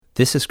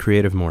This is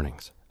Creative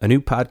Mornings, a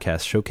new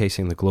podcast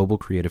showcasing the global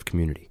creative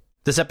community.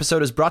 This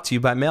episode is brought to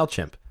you by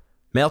MailChimp.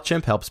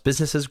 MailChimp helps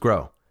businesses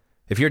grow.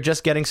 If you're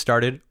just getting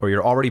started or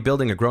you're already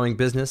building a growing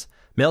business,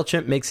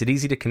 MailChimp makes it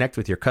easy to connect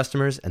with your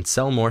customers and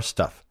sell more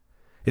stuff.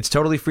 It's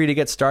totally free to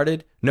get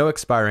started, no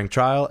expiring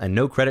trial, and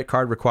no credit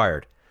card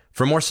required.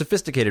 For more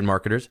sophisticated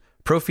marketers,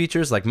 pro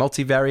features like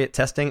multivariate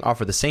testing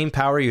offer the same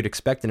power you'd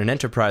expect in an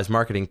enterprise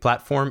marketing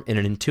platform in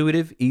an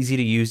intuitive,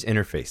 easy-to-use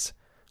interface.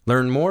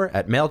 Learn more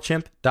at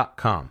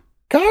MailChimp.com.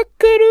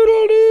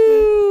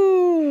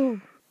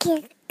 Cock-a-doodle-doo!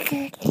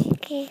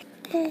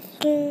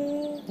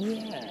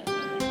 Yeah.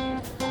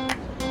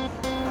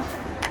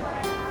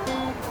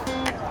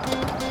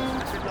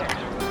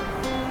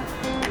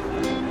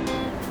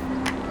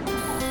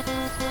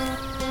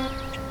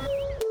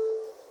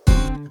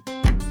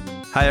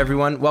 Hi,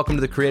 everyone. Welcome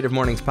to the Creative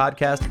Mornings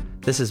podcast.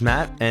 This is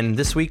Matt, and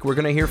this week we're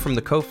going to hear from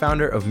the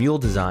co-founder of Mule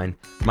Design,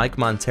 Mike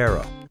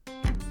Monteiro.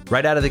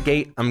 Right out of the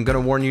gate, I'm going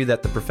to warn you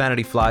that the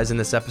profanity flies in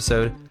this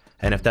episode,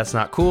 and if that's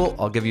not cool,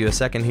 I'll give you a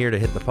second here to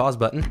hit the pause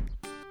button.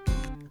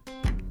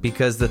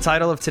 Because the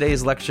title of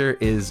today's lecture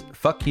is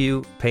Fuck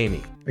You, Pay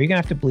Me. Are you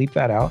going to have to bleep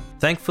that out?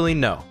 Thankfully,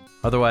 no.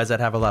 Otherwise, I'd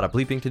have a lot of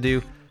bleeping to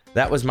do.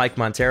 That was Mike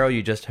Monteiro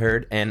you just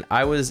heard, and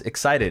I was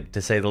excited,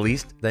 to say the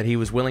least, that he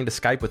was willing to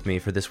Skype with me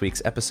for this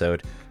week's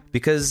episode,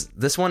 because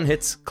this one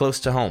hits close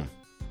to home.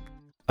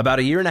 About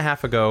a year and a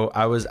half ago,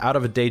 I was out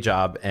of a day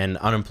job and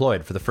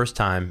unemployed for the first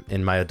time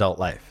in my adult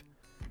life.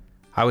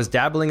 I was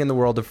dabbling in the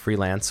world of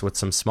freelance with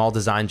some small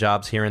design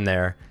jobs here and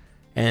there,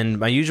 and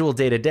my usual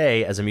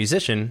day-to-day as a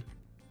musician,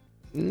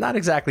 not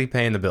exactly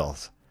paying the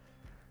bills.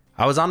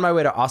 I was on my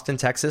way to Austin,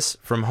 Texas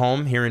from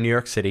home here in New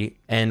York City,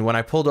 and when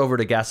I pulled over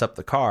to gas up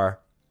the car,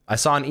 I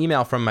saw an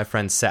email from my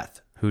friend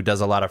Seth, who does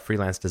a lot of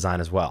freelance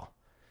design as well.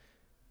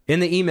 In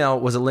the email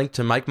was a link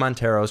to Mike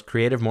Monteiro's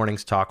Creative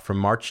Mornings talk from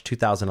March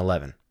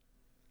 2011.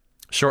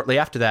 Shortly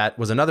after that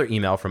was another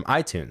email from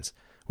iTunes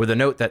with a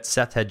note that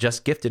Seth had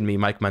just gifted me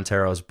Mike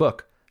Monteiro's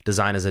book,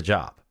 Design as a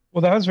Job.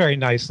 Well, that was very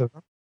nice of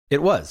him.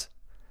 It was.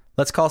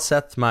 Let's call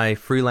Seth my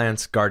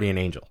freelance guardian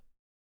angel.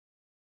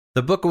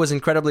 The book was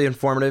incredibly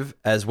informative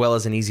as well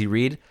as an easy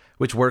read,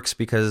 which works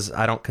because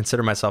I don't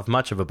consider myself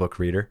much of a book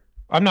reader.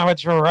 I'm not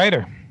much of a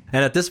writer.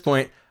 And at this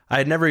point, I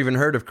had never even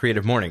heard of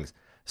Creative Mornings.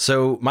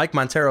 So Mike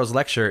Monteiro's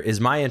lecture is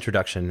my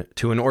introduction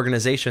to an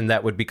organization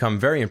that would become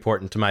very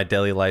important to my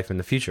daily life in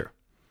the future.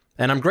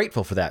 And I'm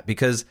grateful for that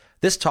because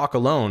this talk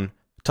alone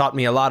taught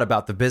me a lot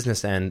about the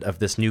business end of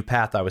this new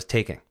path I was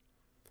taking.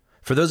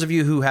 For those of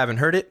you who haven't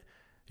heard it,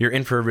 you're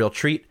in for a real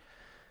treat.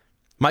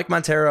 Mike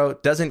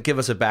Monteiro doesn't give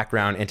us a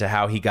background into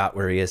how he got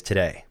where he is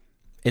today.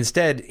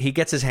 Instead, he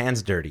gets his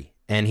hands dirty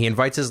and he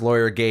invites his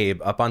lawyer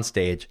Gabe up on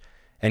stage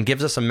and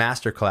gives us a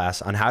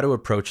masterclass on how to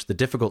approach the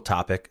difficult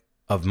topic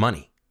of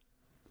money.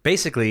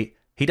 Basically,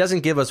 he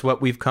doesn't give us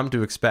what we've come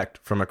to expect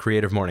from a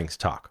Creative Mornings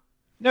talk.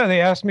 No, they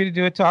asked me to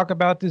do a talk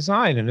about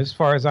design, and as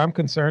far as I'm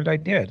concerned, I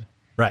did.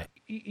 Right.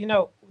 You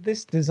know,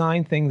 this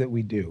design thing that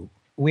we do,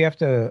 we have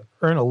to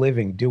earn a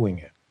living doing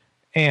it.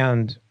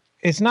 And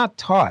it's not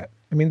taught.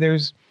 I mean,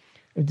 there's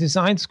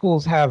design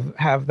schools have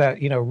that,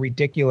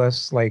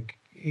 ridiculous,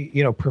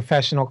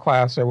 professional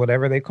class or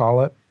whatever they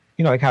call it,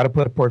 like how to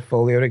put a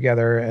portfolio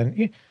together.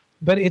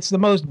 But it's the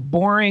most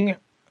boring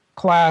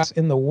class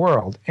in the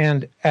world.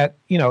 And at,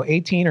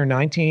 18 or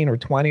 19 or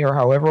 20 or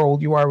however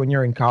old you are when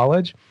you're in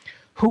college,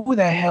 who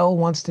the hell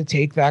wants to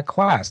take that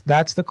class?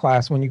 That's the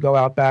class when you go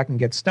out back and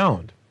get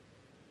stoned.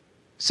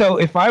 So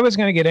if I was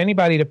going to get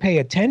anybody to pay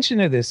attention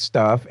to this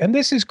stuff, and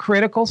this is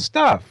critical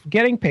stuff,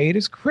 getting paid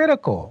is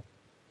critical.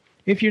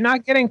 If you're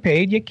not getting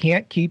paid, you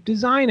can't keep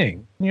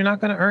designing. You're not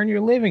going to earn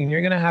your living.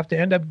 You're going to have to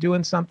end up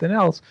doing something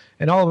else.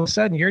 And all of a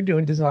sudden, you're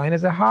doing design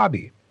as a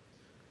hobby.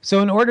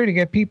 So in order to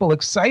get people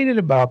excited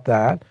about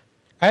that,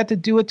 I had to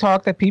do a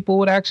talk that people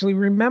would actually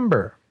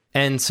remember.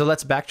 And so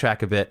let's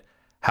backtrack a bit.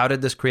 How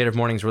did this Creative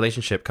Mornings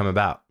relationship come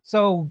about?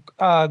 So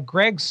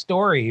Greg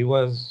Story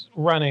was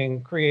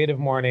running Creative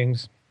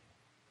Mornings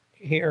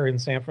here in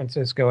San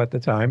Francisco at the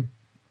time.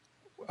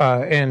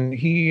 And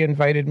he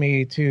invited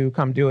me to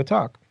come do a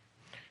talk.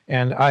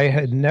 And I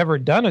had never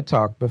done a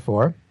talk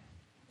before.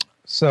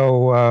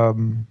 So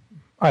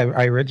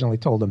I originally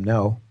told him,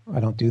 no,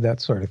 I don't do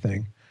that sort of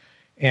thing.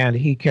 And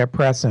he kept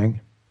pressing.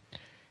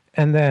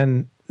 And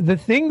then the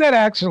thing that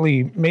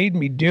actually made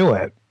me do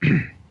it,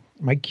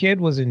 my kid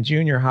was in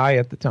junior high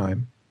at the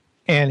time.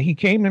 And he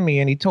came to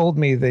me and he told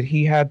me that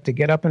he had to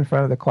get up in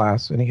front of the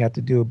class and he had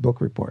to do a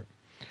book report.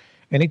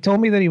 And he told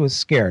me that he was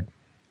scared.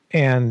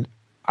 And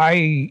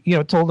I,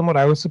 told him what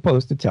I was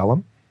supposed to tell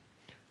him,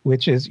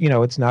 which is,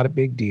 it's not a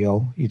big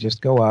deal. You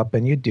just go up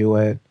and you do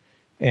it.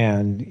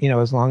 And,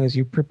 as long as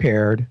you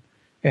prepared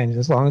and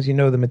as long as you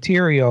know the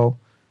material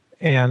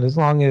and as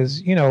long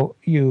as,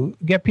 you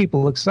get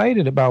people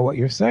excited about what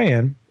you're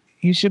saying,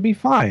 you should be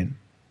fine.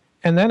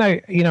 And then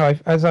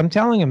as I'm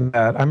telling him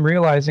that, I'm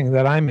realizing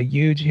that I'm a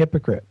huge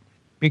hypocrite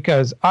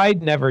because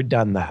I'd never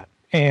done that.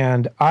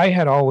 And I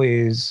had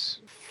always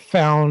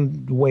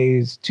found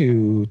ways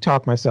to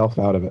talk myself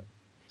out of it.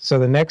 So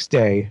the next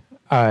day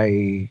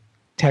I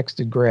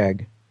texted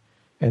Greg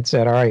and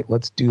said, all right,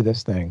 let's do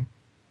this thing.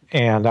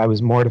 And I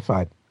was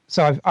mortified.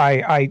 So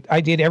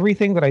I did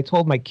everything that I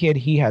told my kid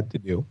he had to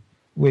do,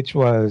 which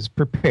was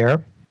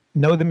prepare,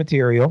 know the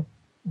material,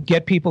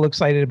 get people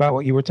excited about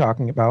what you were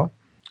talking about.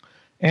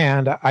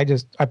 And I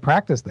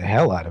practiced the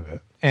hell out of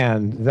it.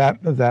 And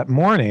that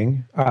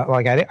morning,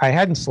 I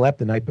hadn't slept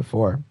the night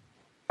before.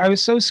 I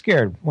was so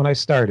scared when I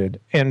started.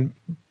 And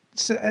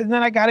then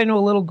I got into a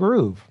little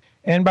groove.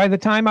 And by the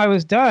time I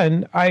was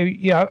done,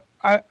 I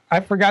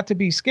forgot to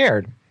be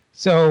scared.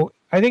 So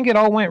I think it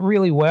all went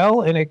really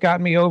well, and it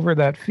got me over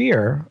that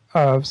fear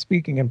of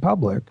speaking in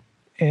public.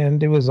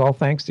 And it was all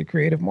thanks to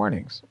Creative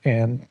Mornings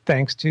and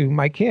thanks to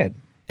my kid.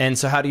 And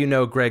so how do you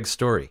know Greg's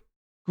story?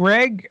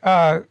 Greg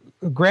at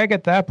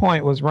that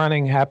point was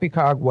running Happy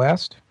Cog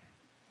West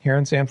here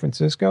in San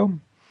Francisco,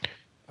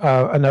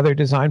 another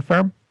design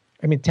firm.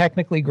 I mean,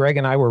 technically, Greg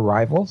and I were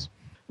rivals,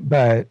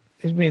 but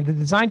I mean, the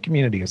design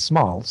community is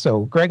small.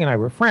 So Greg and I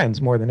were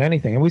friends more than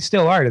anything, and we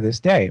still are to this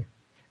day.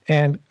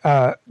 And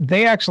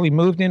they actually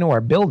moved into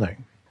our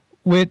building,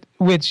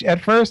 which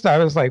at first I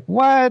was like,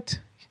 what?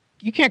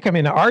 You can't come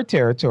into our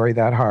territory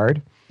that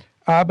hard.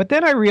 But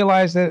then I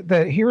realized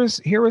that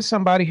here was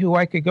somebody who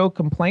I could go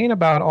complain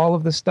about all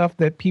of the stuff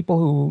that people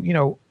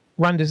who,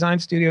 run design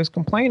studios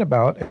complain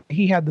about.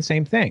 He had the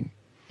same thing.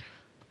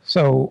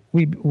 So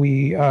we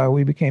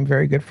became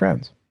very good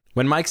friends.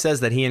 When Mike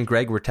says that he and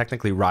Greg were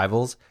technically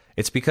rivals,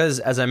 it's because,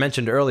 as I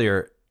mentioned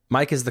earlier,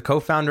 Mike is the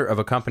co-founder of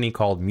a company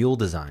called Mule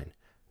Design,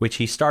 which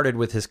he started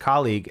with his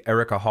colleague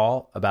Erica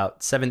Hall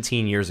about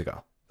 17 years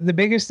ago. The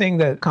biggest thing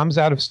that comes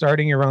out of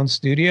starting your own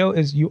studio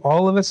is you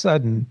all of a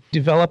sudden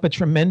develop a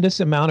tremendous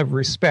amount of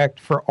respect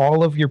for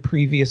all of your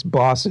previous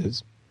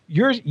bosses.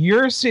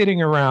 You're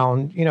sitting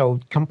around,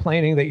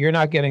 complaining that you're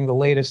not getting the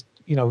latest,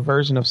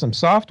 version of some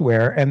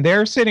software, and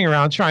they're sitting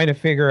around trying to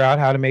figure out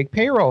how to make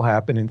payroll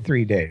happen in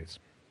 3 days.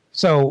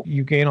 So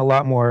you gain a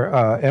lot more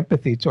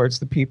empathy towards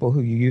the people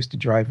who you used to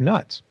drive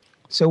nuts.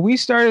 So we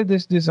started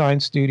this design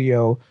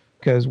studio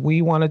because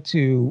we wanted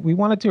to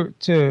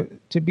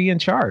be in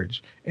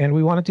charge, and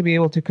we wanted to be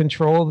able to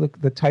control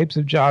the types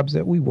of jobs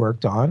that we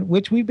worked on,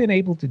 which we've been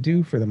able to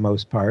do for the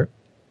most part.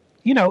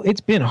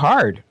 It's been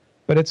hard,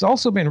 but it's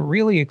also been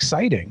really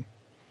exciting.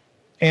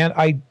 And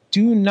I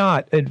do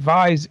not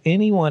advise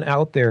anyone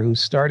out there who's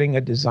starting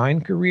a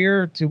design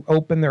career to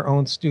open their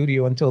own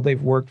studio until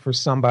they've worked for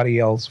somebody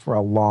else for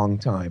a long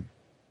time.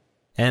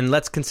 And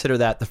let's consider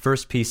that the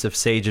first piece of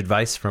sage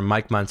advice from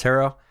Mike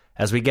Montero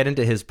as we get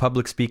into his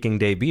public speaking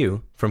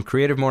debut from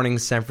Creative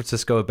Mornings San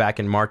Francisco back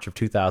in March of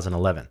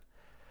 2011.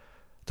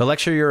 The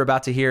lecture you're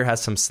about to hear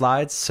has some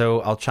slides,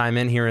 so I'll chime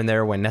in here and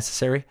there when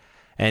necessary,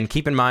 and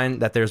keep in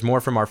mind that there's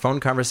more from our phone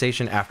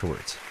conversation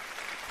afterwards.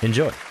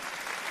 Enjoy.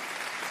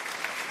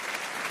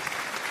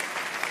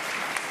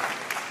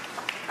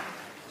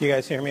 You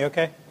guys hear me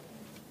okay?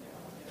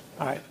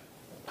 All right.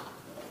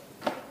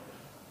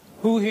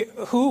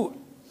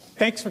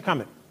 Thanks for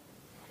coming.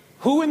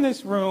 Who in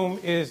this room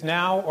is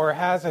now or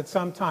has at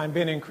some time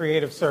been in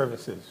creative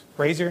services?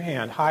 Raise your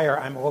hand. Higher.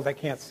 I'm old. I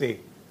can't see.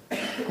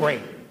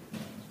 Great.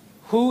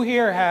 Who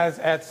here has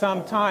at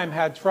some time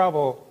had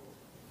trouble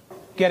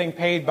getting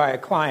paid by a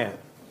client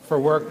for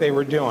work they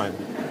were doing?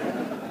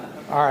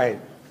 All right.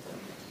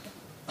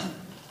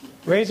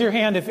 Raise your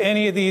hand if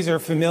any of these are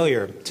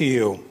familiar to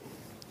you.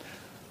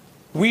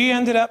 We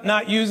ended up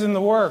not using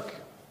the work.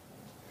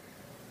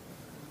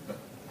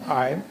 All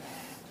right.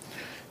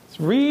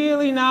 It's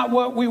really not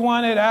what we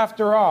wanted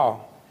after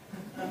all.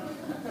 All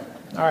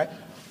right.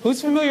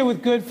 Who's familiar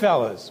with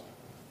Goodfellas?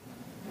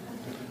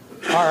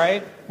 All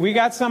right. We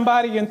got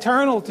somebody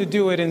internal to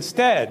do it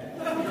instead.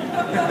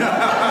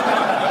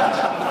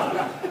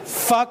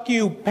 Fuck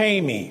you,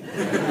 pay me.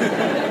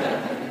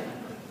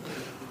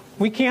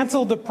 We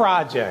canceled the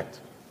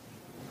project.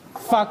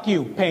 Fuck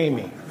you, pay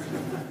me.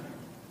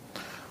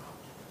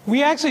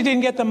 We actually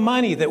didn't get the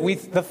money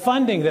the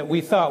funding that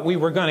we thought we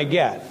were going to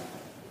get.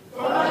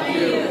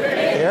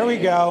 There we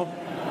go.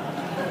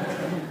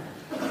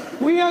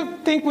 We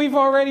think we've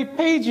already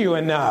paid you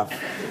enough.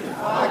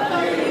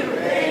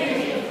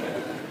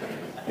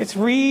 It's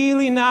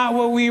really not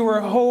what we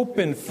were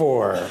hoping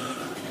for.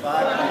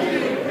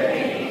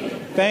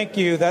 Thank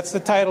you. That's the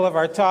title of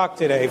our talk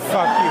today.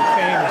 Fuck you,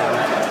 pay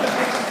me.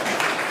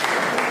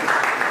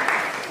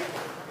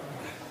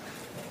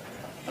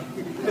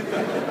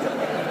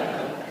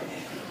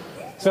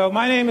 So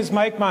my name is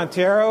Mike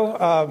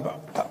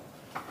Montero.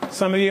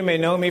 Some of you may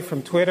know me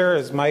from Twitter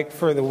as Mike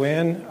for the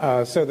win,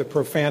 so the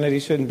profanity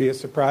shouldn't be a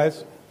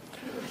surprise.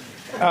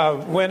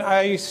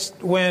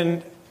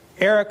 When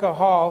Erica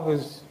Hall,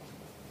 who's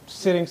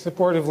sitting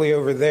supportively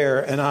over there,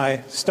 and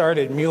I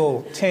started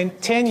Mule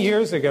 10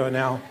 years ago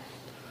now,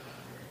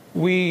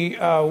 we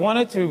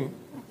wanted to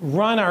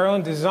run our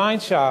own design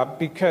shop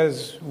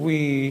because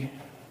we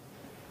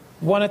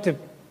wanted to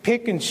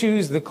pick and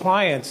choose the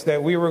clients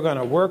that we were going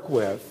to work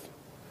with.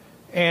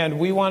 And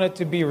we wanted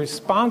to be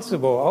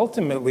responsible,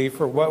 ultimately,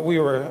 for what we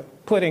were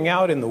putting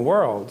out in the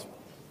world.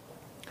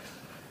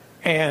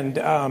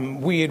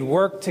 And we had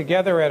worked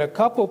together at a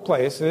couple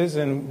places,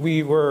 and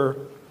we were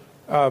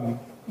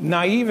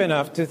naive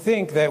enough to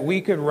think that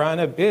we could run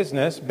a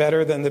business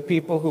better than the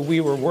people who we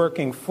were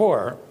working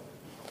for.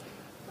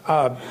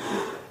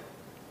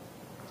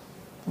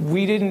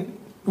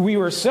 We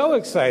were so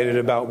excited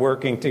about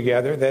working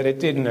together that it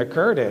didn't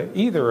occur to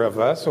either of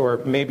us, or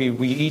maybe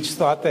we each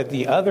thought that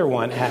the other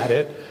one had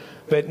it,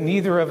 but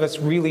neither of us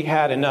really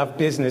had enough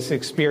business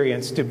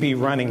experience to be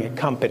running a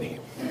company.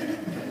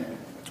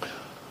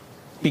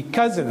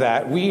 Because of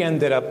that, we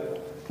ended up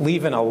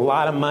leaving a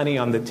lot of money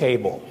on the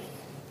table.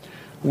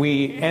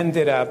 We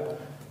ended up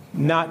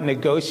not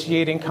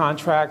negotiating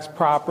contracts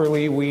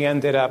properly. We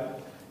ended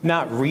up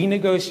not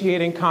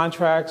renegotiating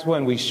contracts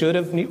when we should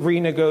have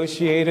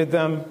renegotiated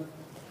them.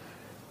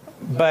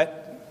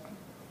 But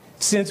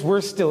since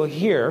we're still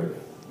here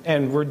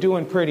and we're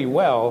doing pretty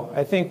well,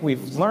 I think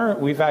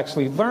we've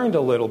actually learned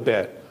a little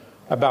bit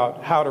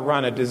about how to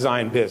run a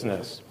design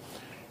business.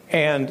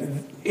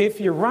 And if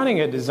you're running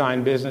a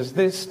design business,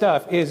 this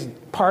stuff is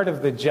part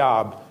of the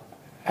job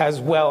as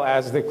well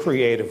as the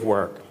creative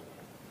work.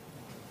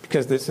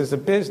 Because this is a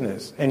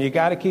business, and you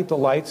got to keep the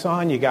lights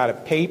on, you got to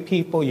pay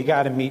people, you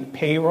got to meet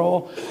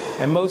payroll,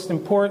 and most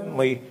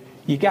importantly,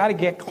 you got to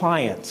get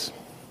clients.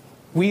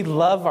 We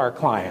love our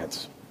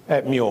clients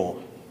at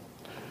Mule.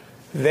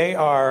 They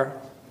are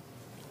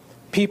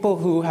people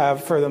who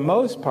have, for the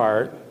most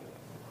part,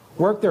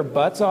 worked their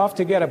butts off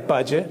to get a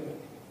budget,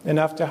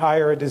 enough to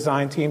hire a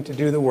design team to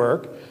do the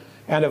work,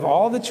 and of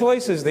all the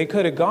choices they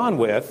could have gone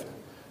with,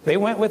 they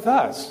went with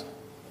us.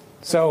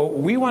 So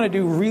we want to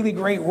do really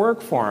great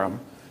work for them.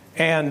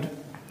 And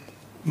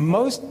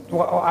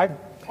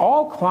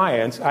all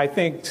clients, I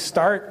think,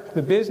 start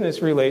the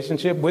business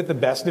relationship with the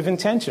best of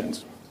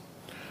intentions.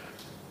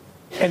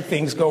 And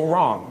things go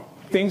wrong,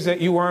 things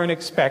that you weren't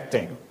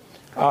expecting.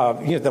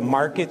 The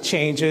market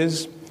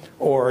changes,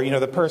 or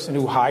the person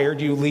who hired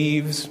you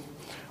leaves,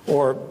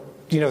 or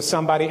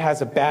somebody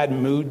has a bad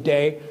mood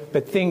day,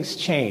 but things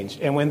change.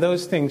 And when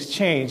those things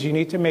change, you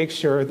need to make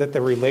sure that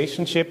the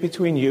relationship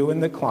between you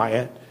and the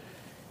client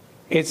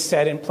is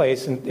set in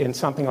place in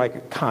something like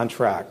a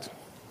contract.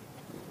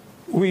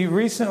 We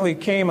recently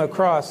came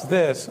across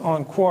this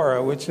on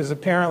Quora, which is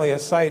apparently a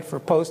site for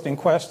posting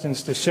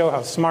questions to show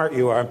how smart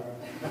you are.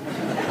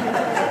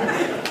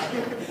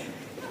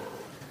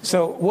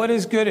 So, what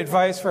is good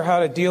advice for how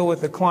to deal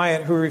with a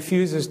client who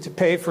refuses to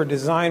pay for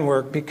design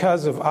work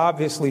because of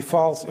obviously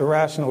false,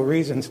 irrational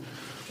reasons?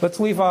 Let's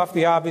leave off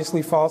the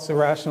obviously false,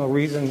 irrational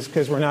reasons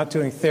because we're not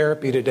doing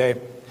therapy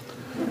today.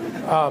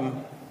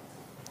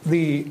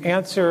 The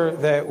answer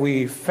that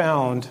we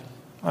found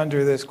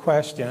under this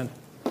question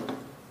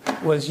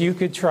was you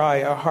could try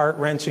a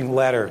heart-wrenching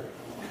letter.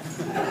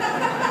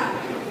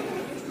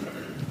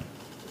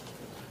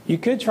 You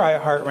could try a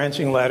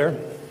heart-wrenching letter,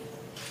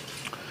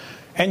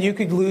 and you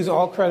could lose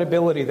all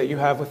credibility that you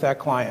have with that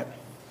client.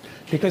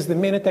 Because the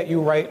minute that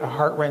you write a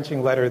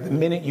heart-wrenching letter, the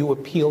minute you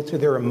appeal to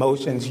their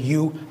emotions,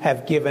 you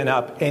have given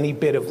up any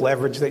bit of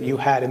leverage that you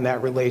had in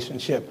that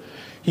relationship.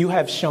 You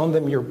have shown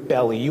them your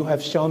belly. You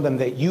have shown them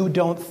that you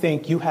don't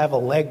think you have a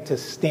leg to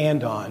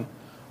stand on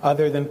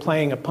other than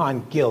playing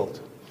upon guilt.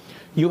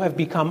 You have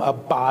become a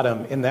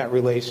bottom in that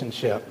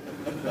relationship.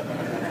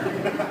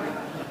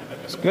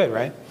 It's good,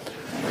 right?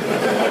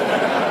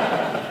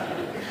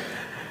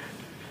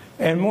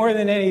 And more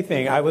than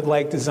anything, I would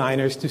like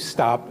designers to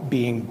stop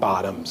being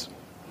bottoms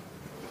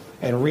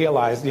and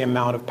realize the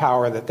amount of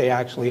power that they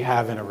actually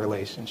have in a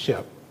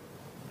relationship.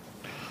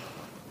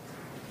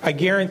 I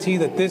guarantee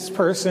that this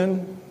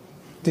person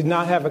did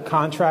not have a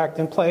contract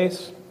in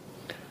place,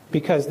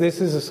 because this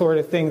is the sort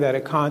of thing that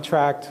a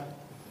contract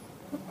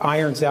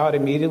irons out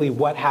immediately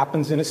what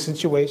happens in a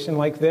situation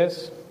like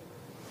this.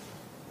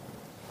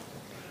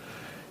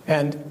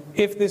 And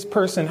if this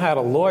person had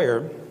a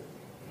lawyer,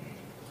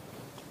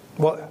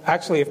 well,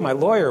 actually, if my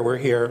lawyer were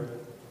here,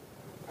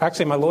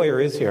 actually, my lawyer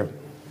is here.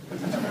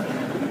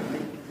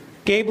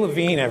 Gabe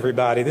Levine,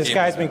 everybody. This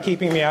guy's been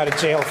keeping me out of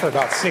jail for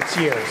about 6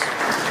 years.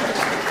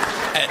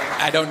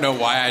 I don't know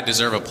why I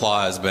deserve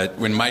applause, but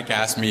when Mike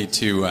asked me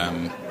to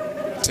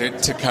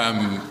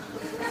come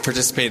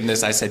participate in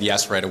this, I said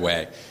yes right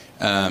away.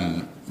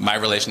 My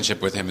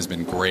relationship with him has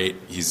been great.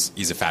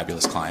 He's a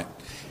fabulous client.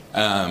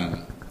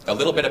 A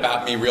little bit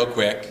about me real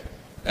quick.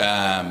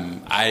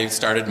 I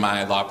started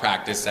my law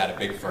practice at a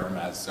big firm,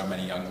 as so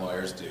many young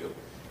lawyers do.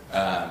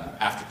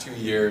 After 2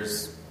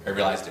 years, I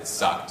realized it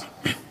sucked.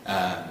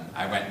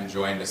 I went and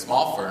joined a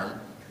small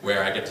firm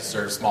where I get to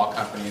serve small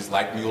companies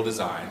like Mule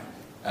Design.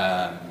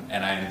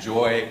 And I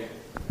enjoy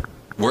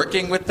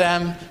working with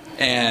them,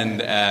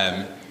 and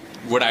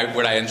what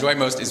I enjoy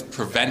most is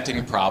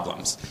preventing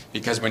problems.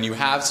 Because when you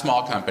have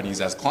small companies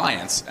as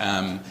clients,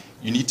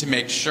 you need to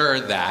make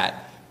sure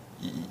that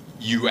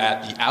you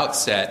at the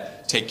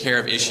outset take care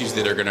of issues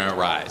that are going to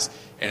arise.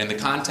 And in the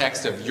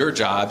context of your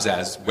jobs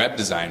as web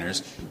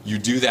designers, you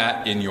do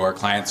that in your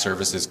client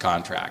services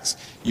contracts.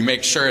 You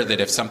make sure that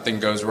if something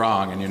goes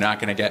wrong and you're not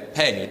going to get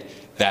paid,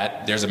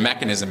 that there's a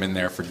mechanism in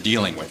there for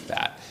dealing with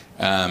that.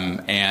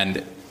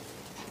 And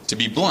to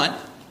be blunt,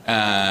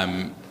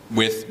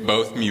 with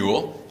both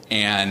Mule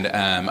and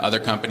other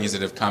companies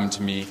that have come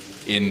to me,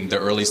 in the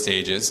early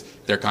stages,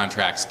 their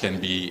contracts can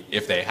be,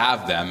 if they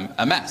have them,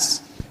 a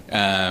mess.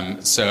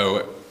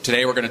 So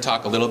today we're going to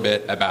talk a little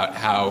bit about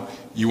how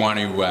you want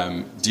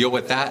to deal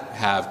with that,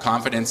 have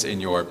confidence in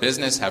your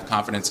business, have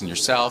confidence in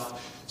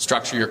yourself,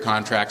 structure your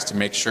contracts to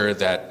make sure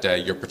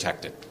that you're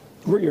protected.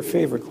 We're your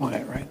favorite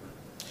client, right?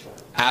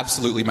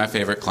 Absolutely my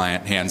favorite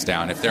client, hands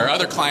down. If there are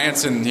other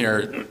clients in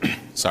here,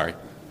 sorry.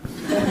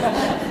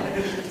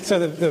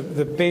 So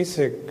the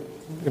basic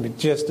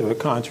gist of a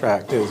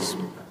contract is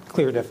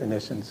clear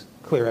definitions,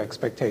 clear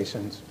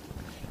expectations.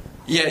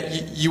 Yeah,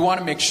 you want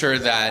to make sure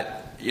that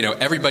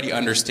everybody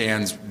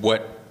understands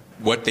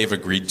what they've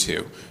agreed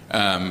to.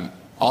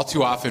 All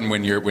too often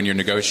when you're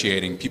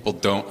negotiating, people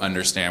don't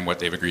understand what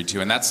they've agreed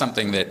to, and that's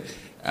something that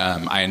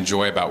I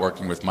enjoy about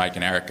working with Mike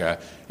and Erica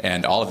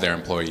and all of their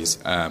employees,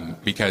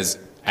 because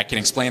I can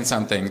explain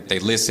something, they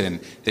listen,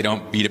 they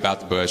don't beat about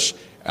the bush,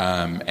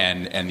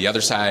 and the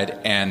other side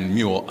and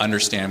Mule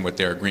understand what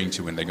they're agreeing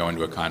to when they go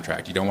into a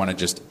contract. You don't want to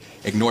just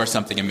ignore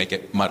something and make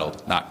it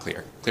muddled, not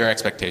clear. Clear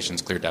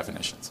expectations, clear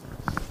definitions.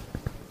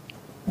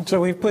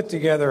 So we've put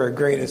together a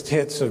greatest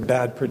hits of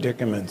bad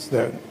predicaments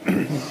that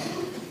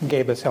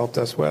Gabe has helped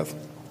us with.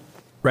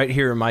 Right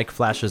here, Mike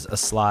flashes a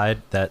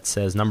slide that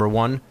says, number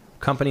 1,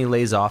 company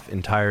lays off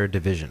entire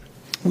division.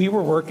 We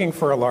were working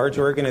for a large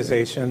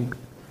organization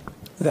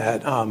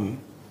that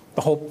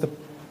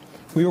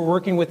we were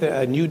working with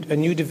a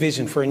new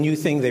division for a new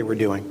thing they were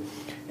doing.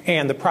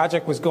 And the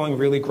project was going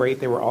really great.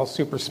 They were all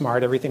super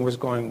smart. Everything was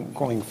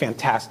going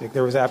fantastic.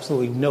 There was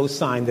absolutely no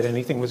sign that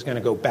anything was going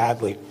to go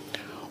badly.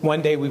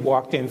 One day we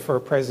walked in for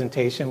a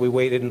presentation. We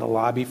waited in the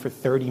lobby for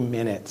 30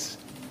 minutes.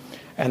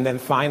 And then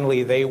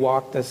finally they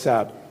walked us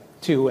up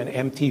to an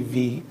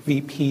MTV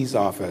VP's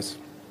office,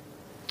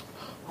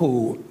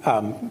 who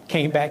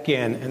came back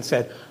in and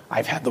said,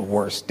 "I've had the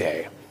worst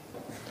day.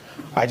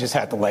 I just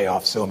had to lay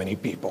off so many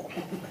people."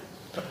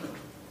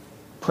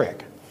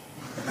 Prick.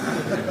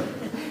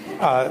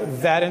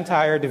 That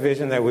entire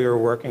division that we were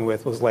working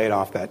with was laid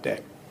off that day.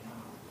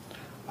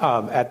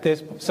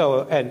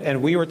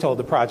 And we were told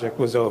the project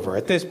was over.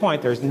 At this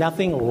point, there's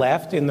nothing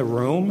left in the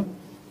room.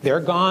 They're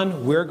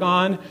gone. We're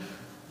gone.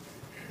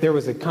 There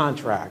was a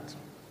contract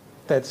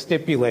that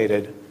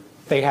stipulated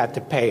they had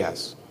to pay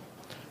us.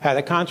 Had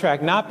the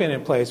contract not been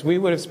in place, we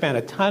would have spent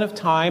a ton of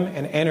time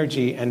and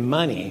energy and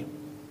money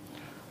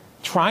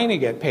trying to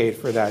get paid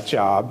for that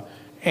job,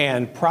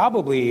 and we'd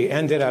probably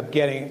end up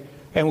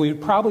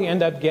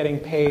getting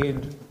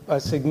paid a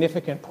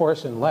significant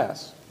portion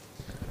less.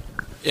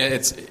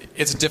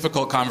 It's a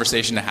difficult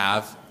conversation to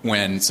have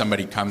when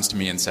somebody comes to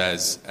me and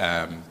says,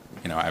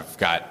 I've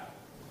got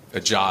a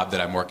job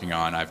that I'm working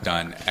on, I've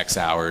done X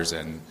hours,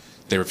 and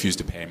they refuse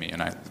to pay me.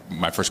 And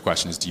my first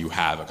question is, do you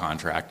have a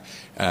contract?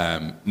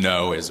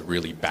 No is a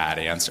really bad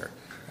answer.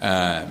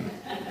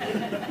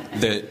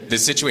 The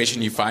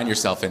situation you find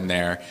yourself in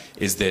there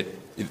is that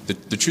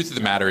the truth of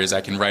the matter is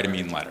I can write a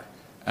mean letter,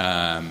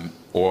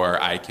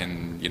 or I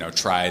can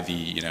try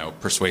the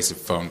persuasive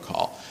phone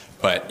call.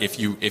 But if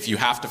you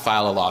have to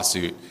file a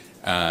lawsuit,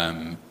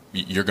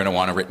 you're going to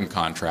want a written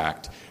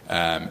contract.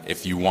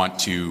 If you want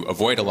to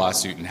avoid a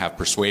lawsuit and have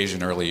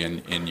persuasion early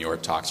in your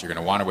talks, you're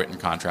going to want a written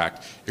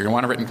contract. You're going to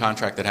want a written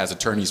contract that has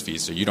attorney's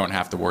fees, so you don't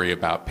have to worry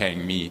about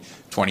paying me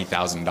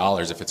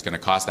 $20,000 if it's going to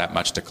cost that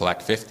much to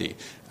collect $50,000.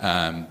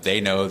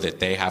 They know that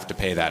they have to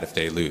pay that if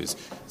they lose.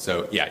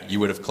 So, yeah, you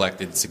would have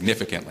collected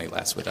significantly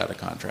less without a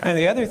contract. And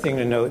the other thing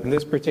to note in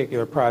this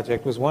particular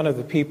project was one of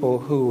the people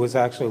who was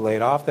actually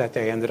laid off that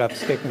day ended up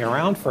sticking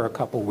around for a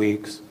couple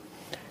weeks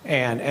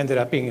and ended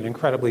up being an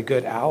incredibly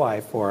good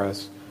ally for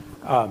us.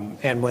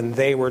 And when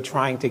they were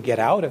trying to get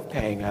out of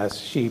paying us,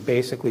 she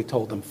basically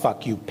told them,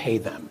 "Fuck you, pay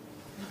them."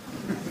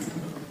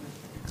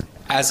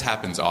 As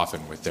happens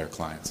often with their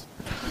clients.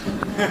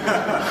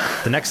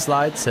 The next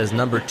slide says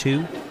number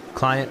 2,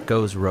 client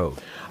goes rogue.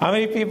 How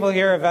many people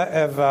here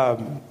have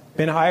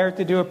been hired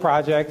to do a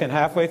project, and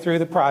halfway through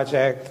the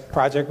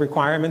project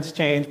requirements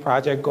change,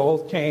 project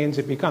goals change,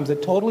 it becomes a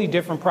totally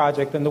different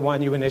project than the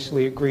one you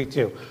initially agreed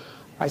to?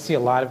 I see a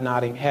lot of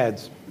nodding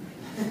heads.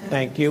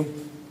 Thank you.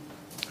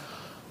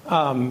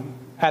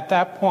 At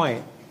that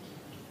point,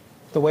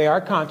 the way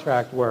our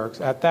contract works,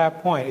 at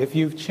that point, if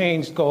you've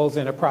changed goals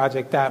in a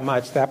project that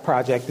much, that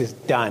project is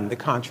done. The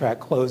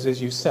contract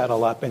closes, you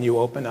settle up, and you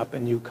open up a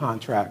new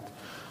contract.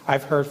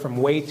 I've heard from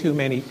way too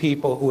many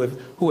people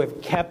who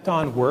have kept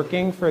on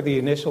working for the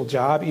initial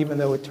job, even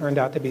though it turned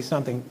out to be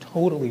something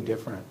totally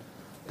different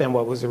than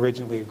what was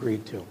originally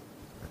agreed to.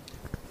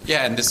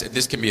 Yeah, and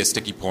this can be a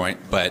sticky point,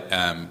 but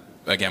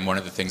again, one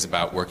of the things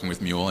about working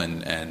with Mule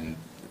and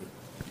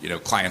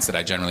clients that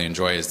I generally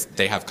enjoy is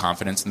they have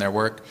confidence in their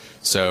work.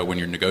 So when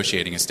you're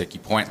negotiating a sticky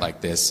point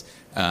like this,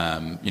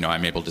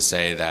 I'm able to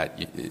say that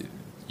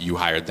you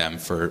hired them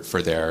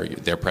for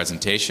their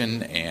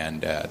presentation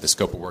and the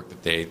scope of work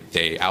that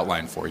they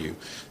outlined for you.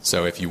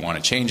 So if you want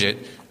to change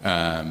it,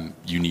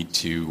 you need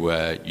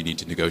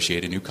to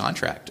negotiate a new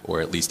contract, or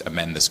at least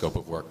amend the scope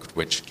of work,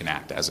 which can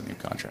act as a new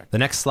contract. The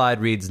next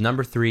slide reads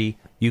number 3,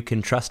 you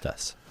can trust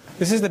us.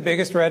 This is the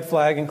biggest red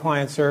flag in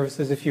client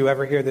services. If you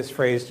ever hear this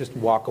phrase, just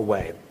walk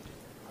away.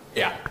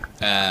 Yeah.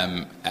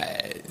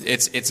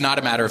 It's not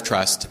a matter of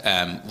trust.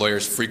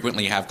 Lawyers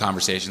frequently have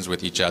conversations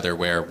with each other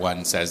where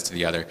one says to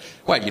the other,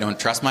 "What, you don't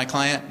trust my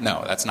client?"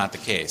 No, that's not the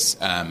case.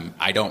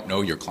 I don't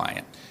know your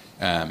client.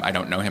 I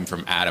don't know him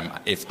from Adam.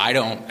 If I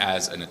don't,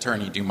 as an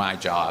attorney, do my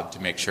job to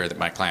make sure that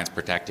my client's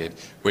protected,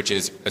 which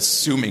is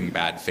assuming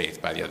bad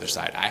faith by the other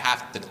side, I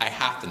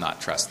have to not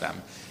trust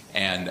them.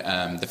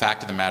 And the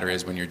fact of the matter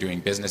is, when you're doing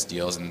business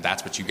deals, and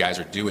that's what you guys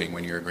are doing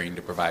when you're agreeing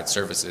to provide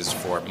services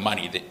for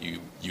money that you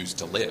use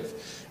to live,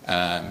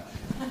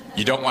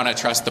 you don't want to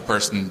trust the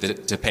person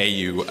to pay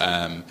you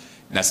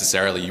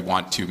necessarily. You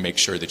want to make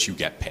sure that you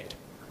get paid.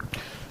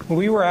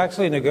 We were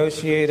actually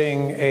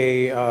negotiating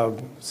a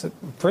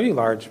pretty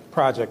large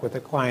project with a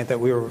client that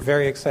we were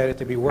very excited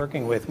to be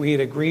working with. We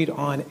had agreed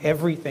on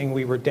everything.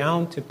 We were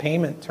down to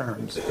payment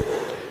terms,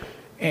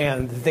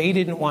 and they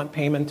didn't want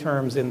payment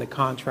terms in the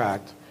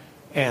contract.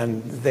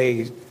 And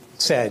they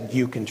said,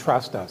 "You can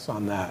trust us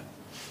on that."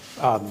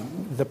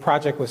 The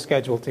project was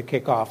scheduled to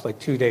kick off like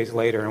 2 days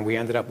later, and we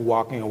ended up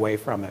walking away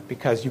from it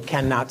because you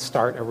cannot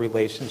start a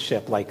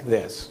relationship like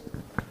this.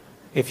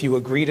 If you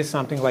agree to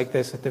something like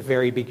this at the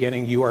very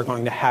beginning, you are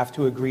going to have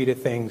to agree to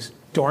things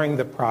during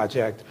the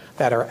project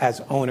that are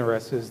as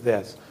onerous as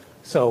this.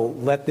 So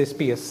let this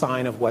be a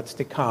sign of what's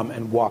to come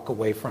and walk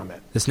away from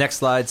it. This next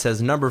slide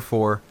says number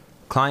 4,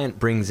 client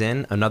brings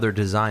in another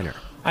designer.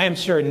 I am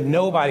sure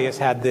nobody has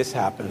had this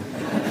happen.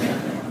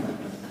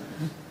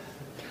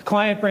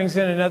 Client brings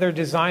in another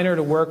designer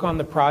to work on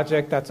the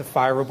project. That's a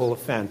fireable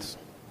offense.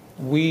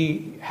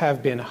 We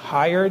have been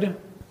hired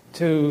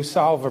to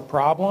solve a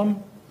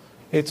problem.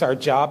 It's our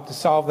job to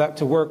solve that,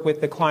 to work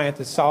with the client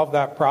to solve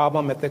that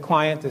problem. If the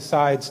client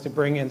decides to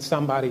bring in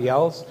somebody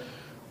else,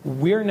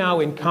 we're now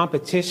in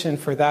competition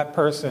for that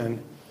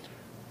person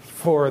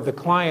for the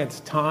client's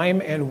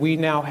time, and we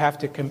now have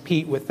to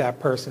compete with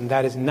that person.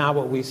 That is not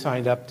what we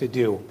signed up to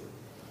do.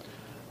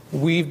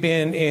 We've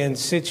been in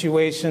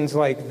situations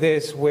like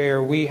this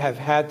where we have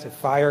had to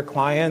fire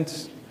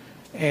clients,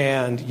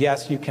 and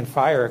yes, you can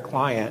fire a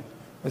client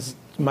as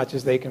much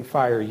as they can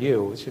fire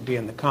you. It should be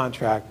in the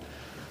contract.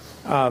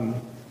 One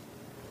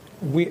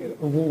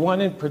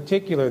in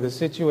particular, the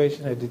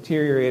situation had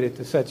deteriorated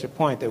to such a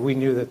point that we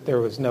knew that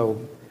there was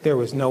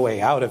no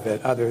way out of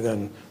it other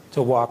than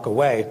to walk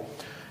away.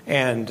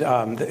 And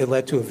it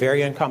led to a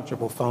very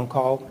uncomfortable phone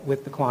call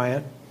with the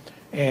client,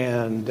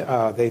 and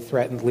they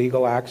threatened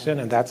legal action,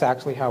 and that's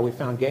actually how we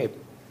found Gabe.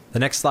 The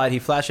next slide he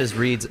flashes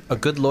reads, "A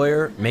good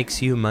lawyer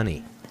makes you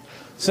money."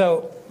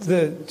 So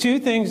the two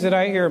things that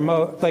I hear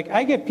most, like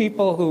I get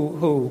people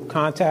who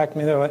contact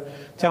me, they're like,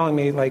 telling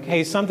me like,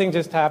 "Hey, something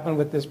just happened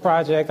with this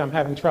project. I'm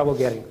having trouble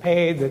getting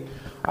paid. That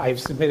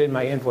I've submitted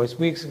my invoice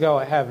weeks ago.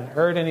 I haven't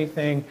heard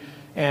anything."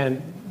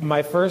 And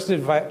my first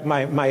advice,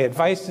 my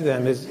advice to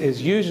them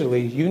is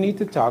usually, you need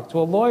to talk to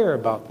a lawyer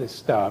about this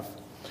stuff.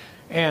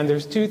 And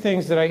there's two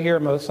things that I hear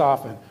most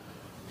often.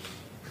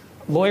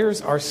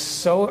 Are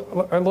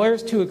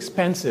lawyers too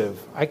expensive?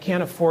 I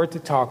can't afford to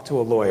talk to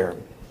a lawyer.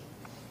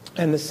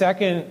 And the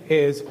second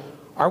is,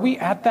 are we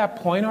at that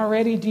point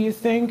already, do you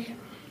think?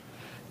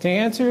 To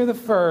answer the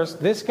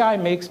first, this guy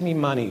makes me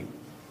money.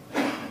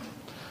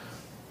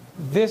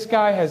 This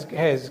guy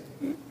has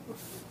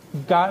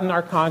gotten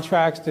our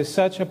contracts to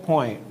such a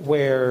point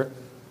where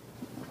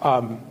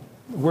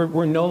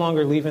we're no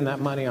longer leaving that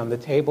money on the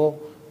table.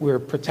 We're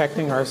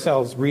protecting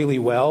ourselves really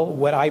well.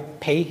 What I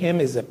pay him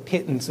is a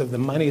pittance of the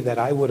money that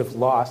I would have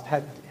lost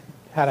had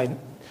I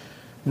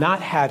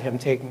not had him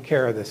taking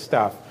care of this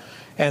stuff.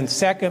 And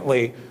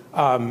secondly,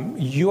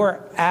 you're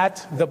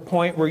at the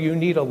point where you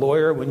need a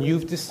lawyer when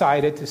you've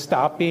decided to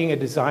stop being a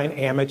design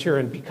amateur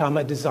and become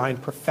a design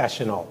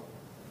professional.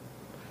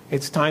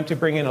 It's time to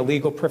bring in a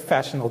legal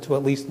professional to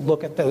at least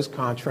look at those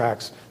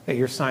contracts that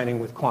you're signing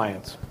with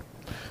clients.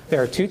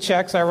 There are 2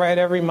 checks I write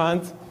every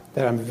month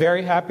that I'm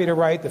very happy to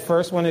write. The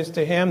first one is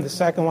to him. The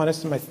second one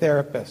is to my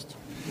therapist.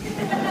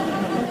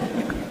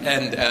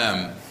 And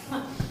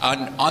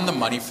on the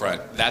money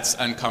front, that's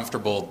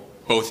uncomfortable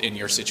both in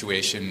your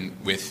situation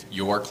with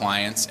your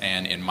clients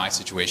and in my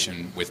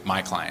situation with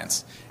my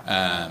clients.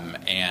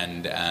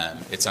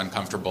 It's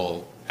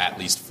uncomfortable, at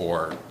least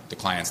for the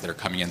clients that are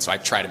coming in. So I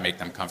try to make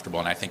them comfortable,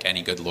 and I think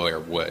any good lawyer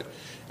would.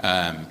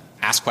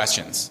 Ask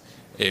questions.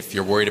 If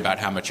you're worried about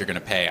how much you're going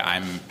to pay,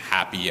 I'm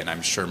happy, and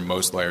I'm sure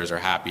most lawyers are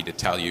happy to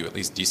tell you, at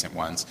least decent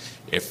ones,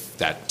 if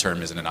that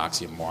term isn't an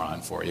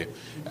oxymoron for you,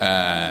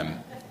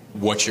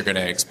 what you're going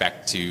to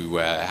expect to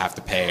have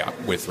to pay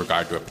with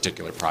regard to a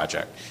particular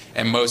project.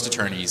 And most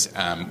attorneys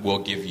will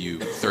give you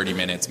 30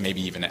 minutes,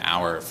 maybe even an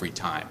hour of free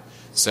time.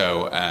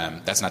 So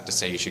that's not to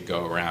say you should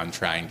go around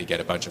trying to get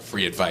a bunch of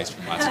free advice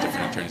from lots of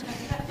different attorneys.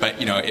 But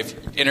if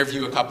you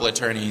interview a couple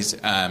attorneys,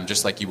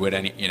 just like you would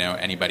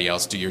anybody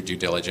else, do your due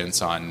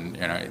diligence on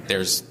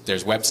there's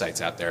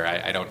websites out there.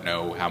 I don't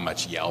know how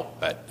much Yelp,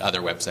 but other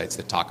websites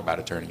that talk about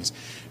attorneys,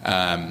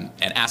 and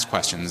ask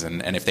questions.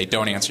 And if they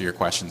don't answer your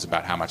questions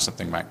about how much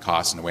something might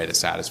cost in a way that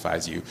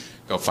satisfies you,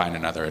 go find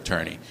another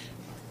attorney.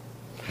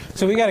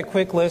 So we got a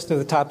quick list of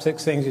the top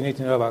 6 things you need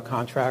to know about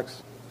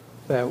contracts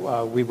that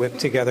we whipped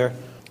together.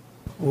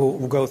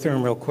 We'll go through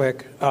them real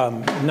quick.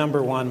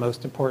 Number 1,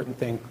 most important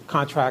thing,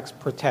 contracts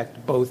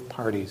protect both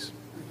parties.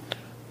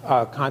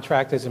 A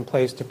contract is in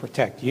place to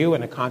protect you,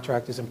 and a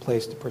contract is in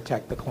place to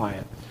protect the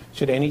client.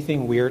 Should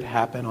anything weird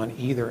happen on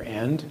either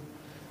end,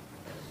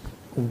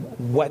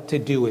 what to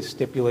do is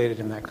stipulated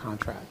in that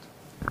contract.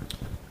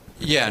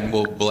 Yeah, and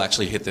we'll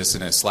actually hit this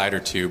in a slide or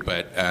two,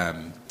 but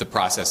the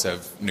process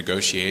of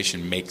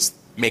negotiation makes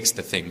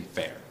the thing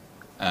fair.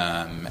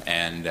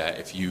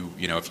 If you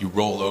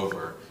roll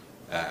over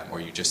or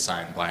you just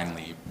sign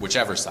blindly,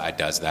 whichever side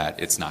does that,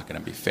 it's not going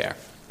to be fair.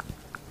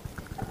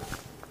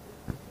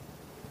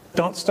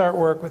 Don't start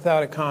work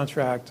without a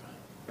contract.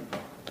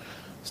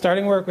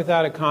 Starting work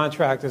without a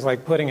contract is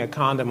like putting a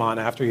condom on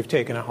after you've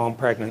taken a home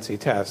pregnancy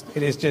test.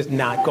 It is just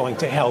not going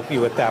to help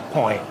you at that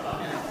point.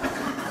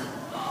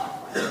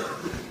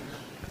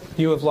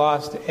 You have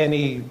lost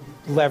any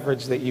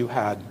leverage that you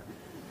had.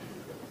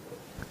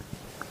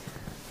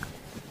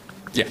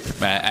 Yeah,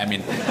 I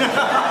mean,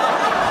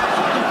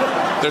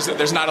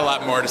 there's not a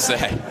lot more to say.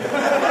 I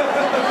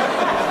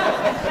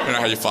don't know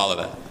how you follow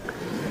that.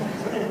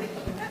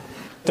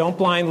 Don't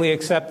blindly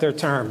accept their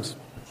terms.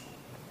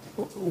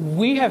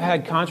 We have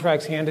had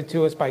contracts handed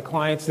to us by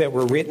clients that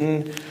were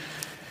written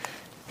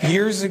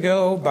years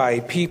ago by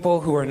people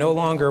who are no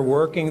longer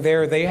working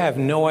there. They have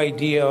no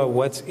idea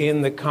what's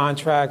in the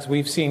contracts.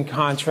 We've seen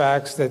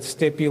contracts that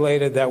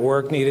stipulated that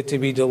work needed to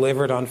be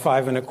delivered on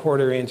 5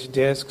 1/4-inch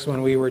discs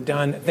when we were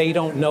done. They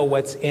don't know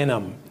what's in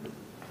them.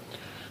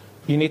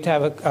 You need to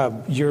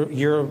have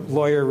your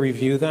lawyer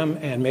review them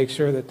and make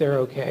sure that they're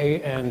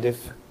okay. And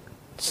if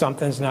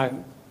something's not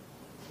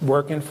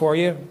working for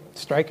you,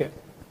 strike it.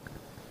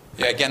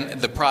 Yeah, again,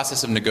 the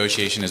process of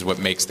negotiation is what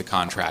makes the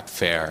contract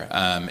fair.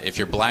 If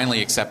you're blindly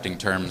accepting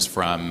terms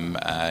from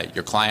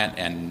your client,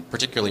 and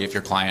particularly if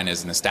your client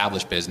is an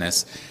established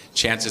business,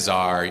 chances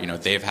are,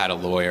 they've had a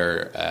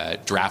lawyer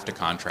draft a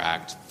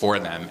contract for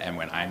them. And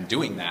when I'm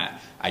doing that,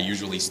 I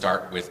usually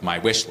start with my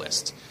wish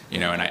list.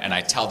 And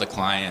I tell the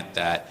client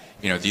that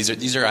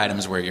these are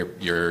items where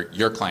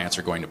your clients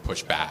are going to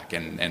push back,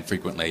 and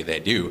frequently they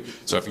do.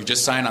 So if you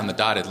just sign on the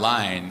dotted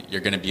line,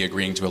 you're going to be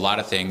agreeing to a lot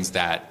of things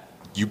that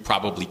you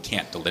probably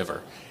can't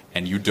deliver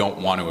and you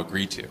don't want to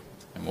agree to.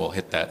 And we'll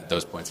hit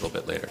those points a little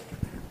bit later.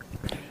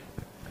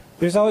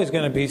 There's always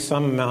going to be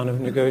some amount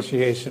of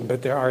negotiation,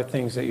 but there are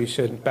things that you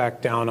shouldn't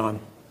back down on.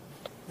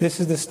 This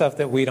is the stuff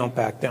that we don't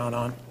back down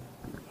on.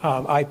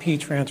 IP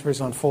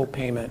transfers on full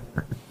payment.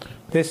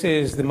 This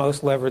is the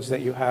most leverage that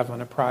you have on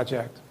a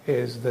project,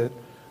 is that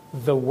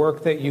the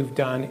work that you've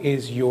done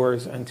is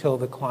yours until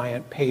the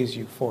client pays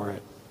you for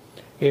it.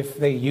 If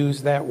they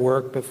use that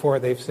work before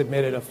they've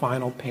submitted a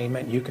final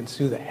payment, you can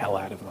sue the hell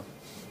out of them.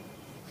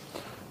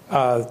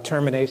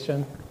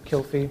 Termination,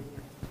 kill fee.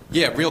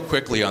 Yeah, real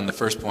quickly on the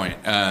first point.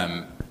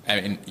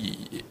 Again,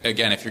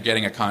 if you're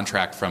getting a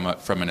contract from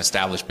an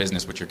established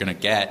business, what you're going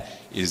to get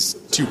is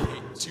two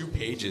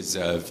pages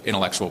of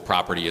intellectual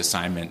property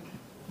assignment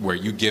where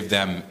you give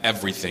them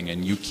everything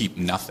and you keep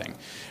nothing.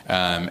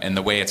 And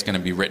the way it's going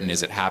to be written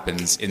is it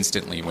happens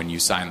instantly when you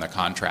sign the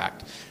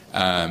contract.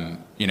 I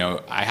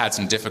had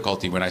some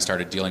difficulty when I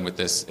started dealing with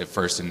this at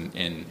first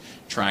in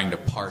trying to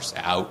parse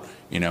out,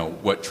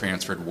 what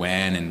transferred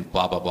when and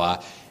blah, blah,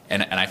 blah.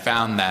 And I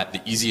found that the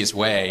easiest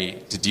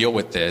way to deal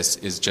with this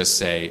is just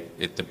say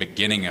at the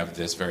beginning of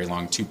this very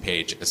long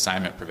 2-page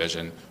assignment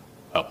provision,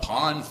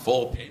 upon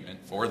full payment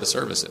for the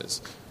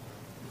services,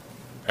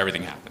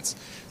 everything happens.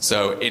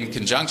 So in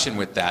conjunction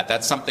with that,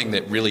 that's something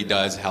that really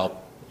does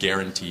help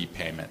guarantee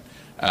payment.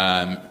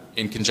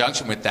 In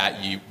conjunction with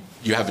that, you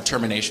have a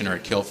termination or a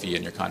kill fee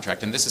in your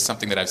contract. And this is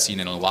something that I've seen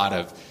in a lot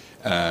of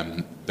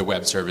the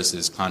web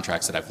services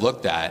contracts that I've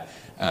looked at.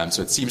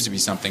 So it seems to be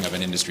something of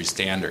an industry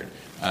standard.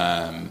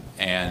 You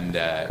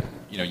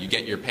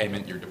get your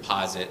payment, your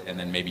deposit, and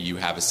then maybe you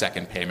have a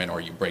second payment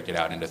or you break it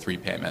out into 3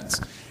 payments.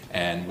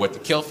 And what the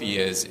kill fee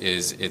is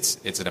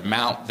it's an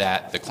amount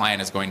that the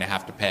client is going to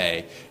have to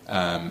pay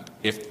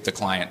if the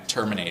client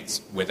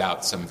terminates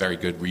without some very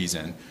good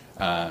reason.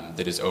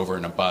 That is over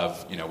and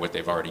above, what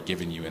they've already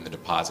given you in the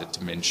deposit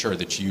to ensure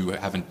that you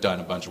haven't done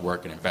a bunch of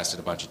work and invested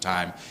a bunch of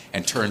time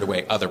and turned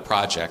away other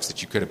projects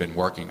that you could have been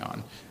working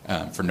on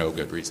for no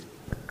good reason.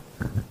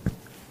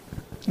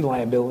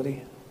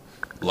 Liability.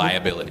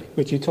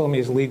 Which you told me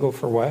is legal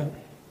for what?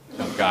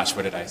 Oh gosh,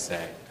 what did I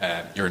say?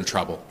 You're in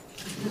trouble.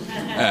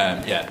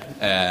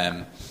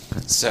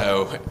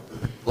 So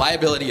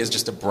liability is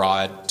just a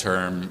broad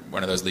term,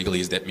 one of those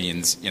legalese that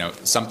means,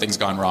 something's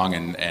gone wrong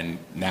and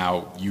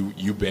now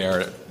you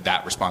bear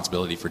that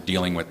responsibility for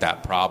dealing with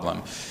that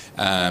problem.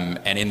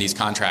 And in these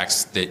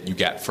contracts that you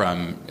get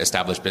from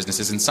established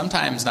businesses, and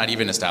sometimes not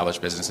even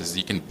established businesses,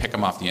 you can pick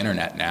them off the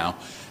internet now.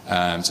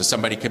 So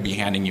somebody could be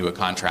handing you a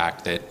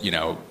contract that,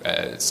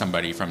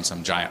 somebody from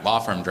some giant law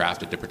firm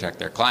drafted to protect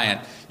their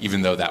client,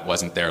 even though that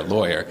wasn't their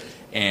lawyer.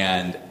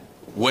 And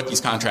what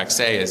these contracts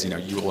say is,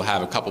 you will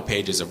have a couple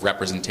pages of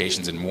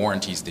representations and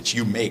warranties that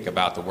you make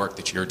about the work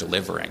that you're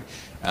delivering.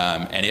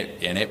 And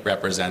it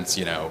represents,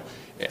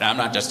 and I'm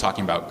not just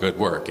talking about good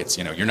work. It's,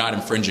 you're not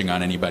infringing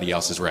on anybody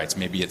else's rights.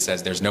 Maybe it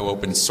says there's no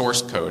open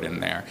source code in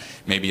there.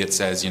 Maybe it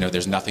says,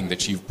 there's nothing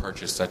that you've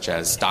purchased, such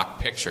as stock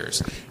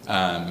pictures.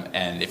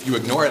 And if you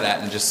ignore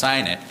that and just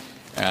sign it,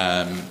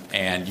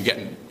 and you get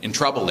in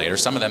trouble later,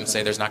 some of them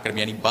say there's not going to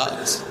be any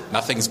bugs.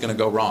 Nothing's going to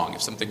go wrong.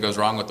 If something goes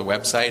wrong with the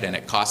website and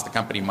it costs the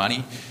company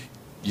money,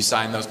 you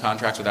sign those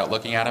contracts without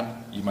looking at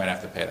them, you might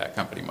have to pay that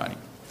company money.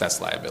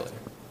 That's liability.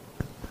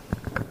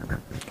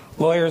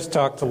 Lawyers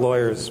talk to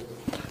lawyers.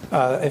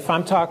 If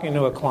I'm talking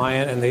to a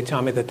client and they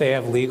tell me that they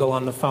have legal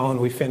on the phone,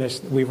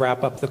 we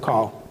wrap up the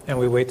call and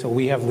we wait till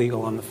we have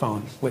legal on the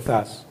phone with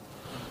us.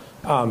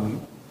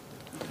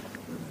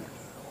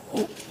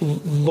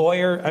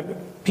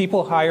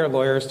 People hire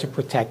lawyers to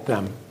protect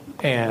them,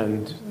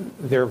 and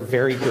they're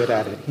very good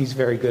at it. He's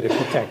very good at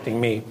protecting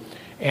me.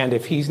 And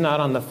if he's not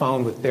on the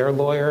phone with their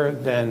lawyer,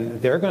 then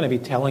they're going to be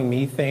telling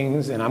me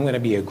things, and I'm going to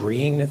be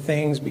agreeing to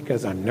things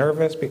because I'm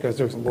nervous because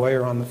there's a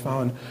lawyer on the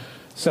phone.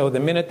 So the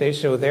minute they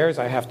show theirs,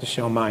 I have to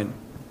show mine.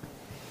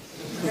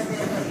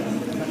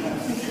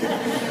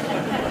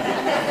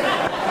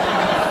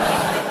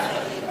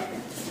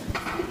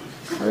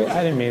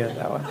 I didn't mean it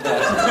that way.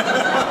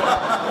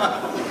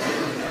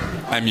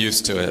 I'm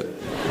used to it.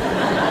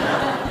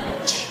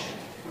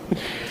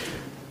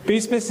 Be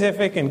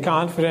specific and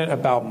confident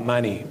about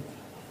money.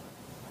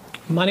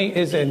 Money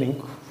is an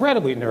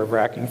incredibly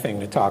nerve-wracking thing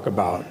to talk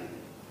about.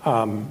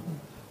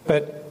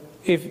 But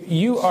if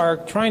you are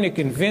trying to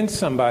convince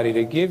somebody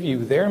to give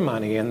you their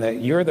money and that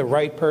you're the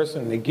right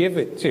person to give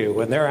it to,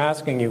 and they're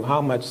asking you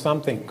how much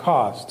something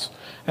costs,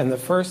 and the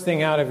first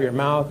thing out of your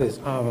mouth is,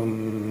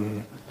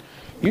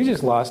 you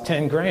just lost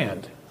 10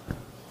 grand.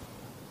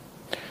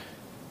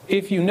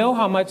 If you know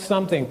how much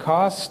something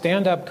costs,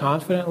 stand up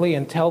confidently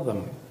and tell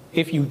them.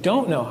 If you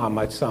don't know how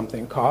much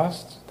something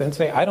costs, then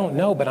say, I don't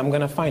know, but I'm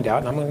going to find out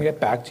and I'm going to get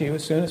back to you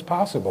as soon as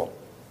possible.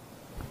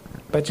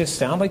 But just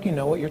sound like you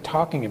know what you're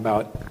talking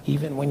about,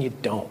 even when you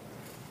don't,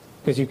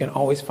 because you can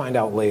always find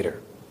out later.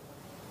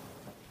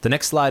 The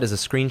next slide is a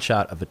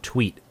screenshot of a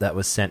tweet that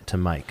was sent to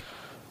Mike.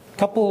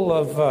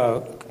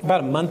 About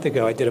a month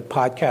ago, I did a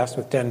podcast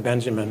with Dan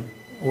Benjamin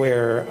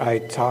where I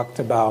talked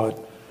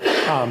about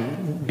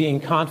being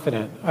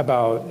confident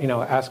about,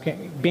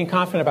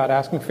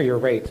 asking for your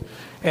rate.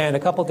 And a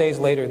couple days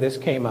later, this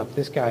came up,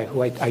 this guy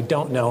who I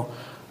don't know.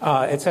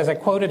 It says, I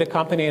quoted a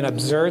company an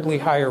absurdly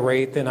higher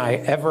rate than I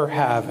ever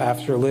have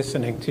after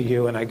listening to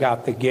you, and I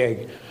got the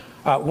gig.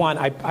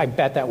 I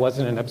bet that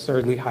wasn't an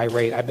absurdly high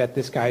rate. I bet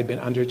this guy had been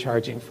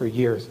undercharging for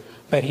years.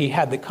 But he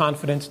had the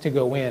confidence to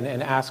go in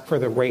and ask for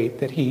the rate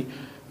that he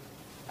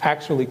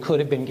actually could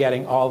have been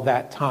getting all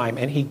that time,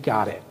 and he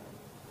got it.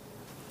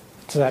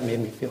 So that made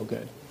me feel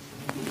good.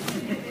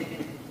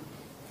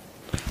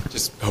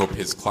 Just hope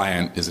his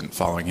client isn't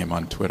following him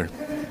on Twitter.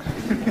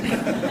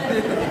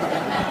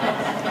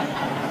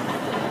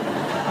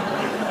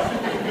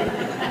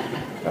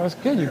 That was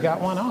good. You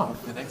got one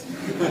off.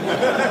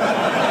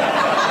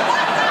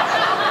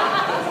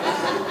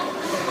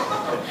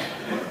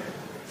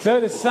 So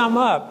to sum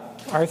up,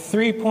 our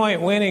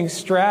 3-point winning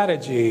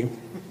strategy: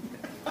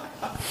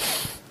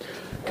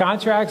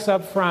 contracts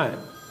up front.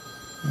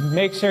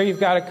 Make sure you've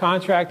got a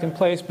contract in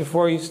place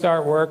before you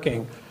start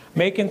working.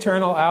 Make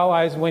internal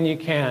allies when you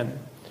can.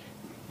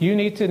 You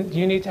need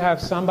to have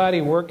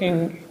somebody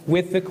working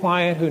with the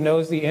client who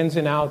knows the ins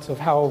and outs of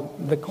how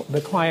the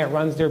client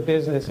runs their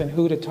business and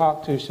who to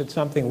talk to should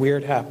something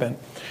weird happen.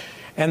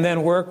 And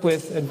then work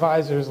with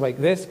advisors like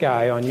this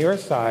guy on your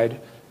side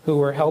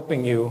who are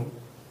helping you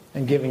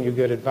and giving you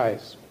good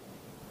advice.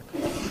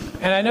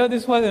 And I know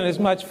this wasn't as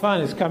much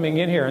fun as coming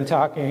in here and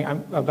talking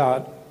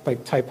about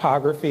like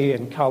typography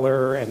and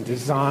color and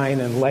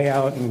design and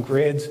layout and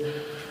grids.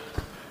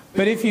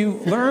 But if you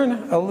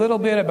learn a little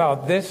bit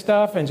about this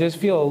stuff and just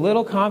feel a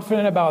little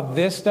confident about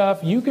this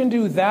stuff, you can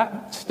do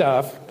that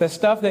stuff, the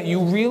stuff that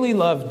you really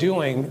love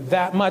doing,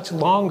 that much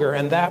longer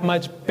and that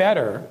much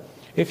better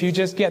if you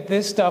just get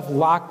this stuff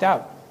locked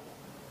out.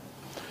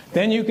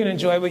 Then you can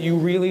enjoy what you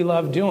really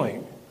love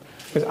doing.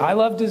 Because I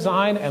love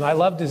design and I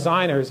love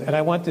designers, and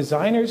I want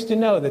designers to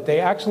know that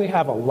they actually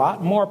have a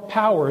lot more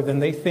power than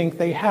they think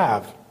they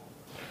have.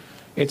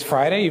 It's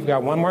Friday. You've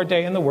got one more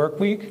day in the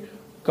work week.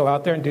 Go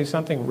out there and do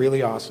something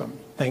really awesome.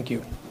 Thank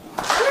you.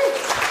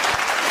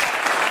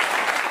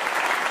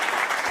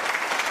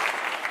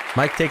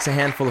 Mike takes a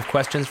handful of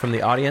questions from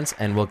the audience,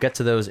 and we'll get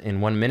to those in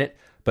 1 minute.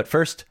 But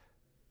first,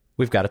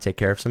 we've got to take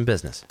care of some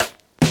business.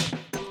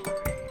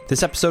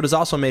 This episode is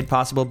also made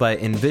possible by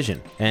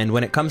Envision, and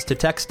when it comes to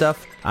tech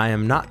stuff, I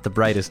am not the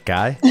brightest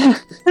guy,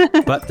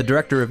 but the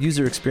director of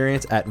user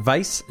experience at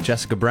Vice,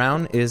 Jessica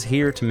Brown, is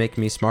here to make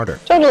me smarter.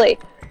 Totally.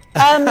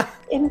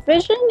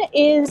 Envision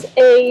is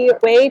a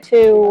way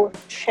to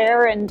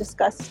share and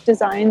discuss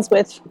designs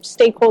with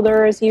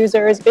stakeholders,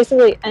 users,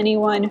 basically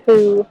anyone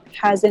who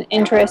has an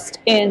interest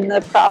in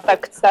the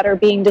products that are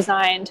being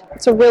designed.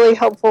 It's a really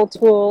helpful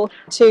tool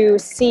to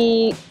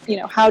see,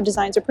 how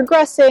designs are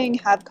progressing,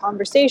 have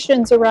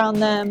conversations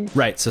around them.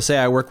 Right, so say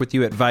I work with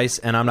you at Vice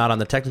and I'm not on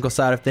the technical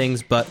side of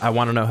things, but I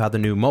want to know how the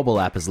new mobile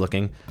app is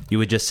looking. You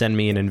would just send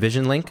me an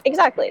Envision link?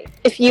 Exactly.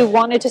 If you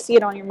wanted to see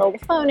it on your mobile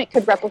phone, it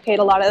could replicate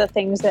a lot of the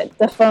things that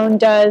the phone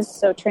does,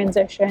 so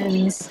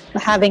transitions,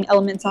 having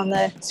elements on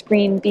the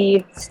screen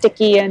be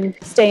sticky and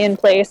stay in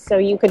place, so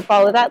you could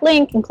follow that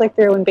link and click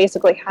through and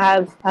basically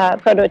have a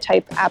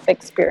prototype app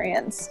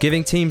experience.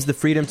 Giving teams the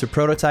freedom to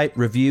prototype,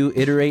 review,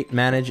 iterate,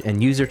 manage,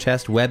 and user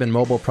test web and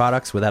mobile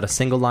products without a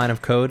single line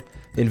of code,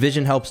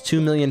 Envision helps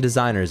 2 million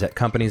designers at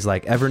companies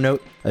like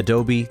Evernote,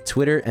 Adobe,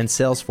 Twitter, and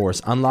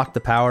Salesforce unlock the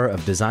power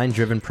of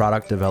design-driven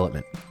product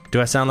development. Do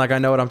I sound like I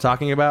know what I'm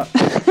talking about?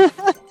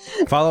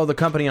 Follow the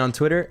company on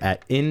Twitter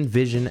at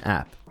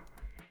InVisionApp.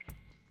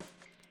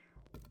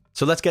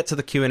 So let's get to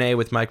the Q&A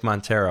with Mike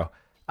Montero.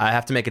 I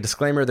have to make a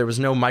disclaimer. There was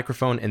no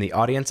microphone in the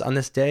audience on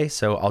this day,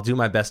 so I'll do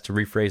my best to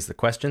rephrase the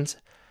questions.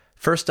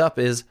 First up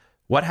is,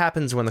 what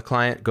happens when the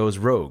client goes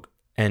rogue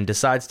and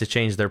decides to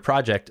change their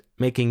project,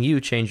 making you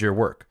change your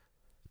work?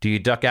 Do you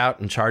duck out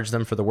and charge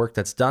them for the work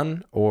that's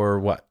done, or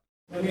what?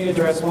 Let me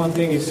address one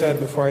thing you said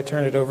before I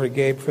turn it over to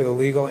Gabe for the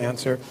legal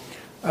answer.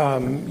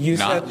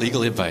 Not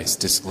legal advice.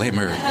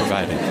 Disclaimer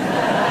provided.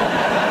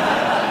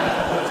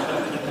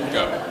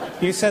 Go.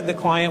 You said the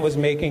client was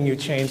making you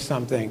change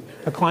something.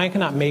 A client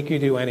cannot make you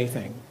do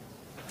anything.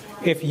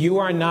 If you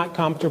are not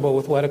comfortable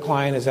with what a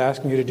client is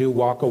asking you to do,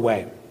 walk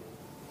away.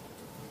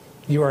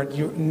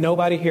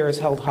 Nobody here is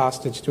held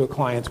hostage to a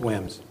client's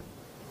whims.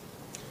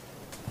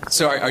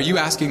 So are you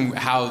asking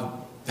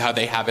how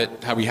they have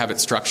it, how we have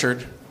it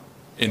structured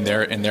in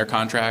their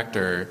contract,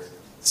 or?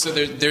 So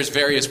there's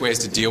various ways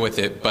to deal with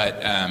it,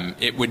 but I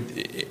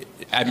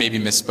maybe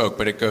misspoke,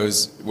 but it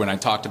goes, when I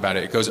talked about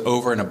it, it goes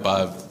over and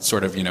above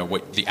sort of,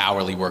 what the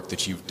hourly work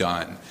that you've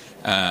done.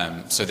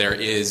 So there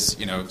is,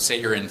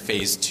 say you're in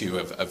phase 2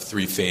 of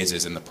 3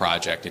 phases in the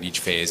project, and each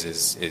phase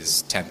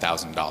is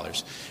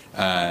 $10,000.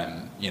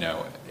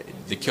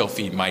 The kill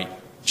fee might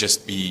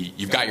just be,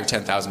 you've got your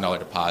 $10,000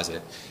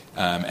 deposit,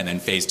 and then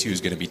phase 2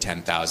 is going to be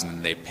 $10,000,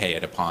 and they pay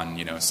it upon,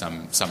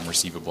 some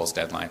receivables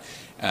deadline.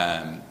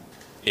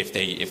 If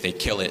they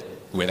kill it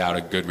without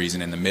a good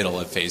reason in the middle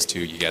of phase 2,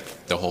 you get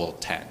the whole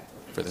 10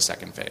 for the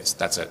second phase.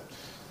 That's a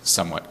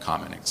somewhat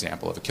common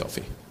example of a kill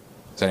fee.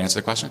 Does that answer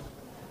the question?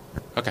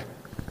 Okay.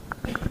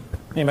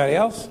 Anybody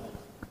else?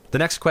 The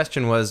next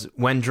question was,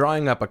 when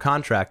drawing up a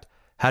contract,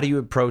 how do you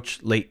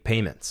approach late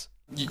payments?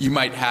 You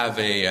might have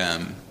a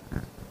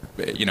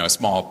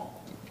small,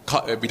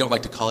 we don't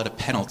like to call it a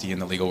penalty in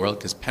the legal world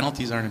because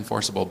penalties aren't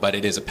enforceable, but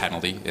it is a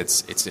penalty.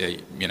 It's a,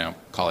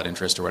 call it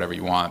interest or whatever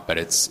you want, but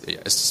it's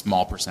a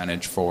small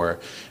percentage for,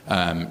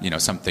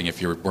 something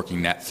if you're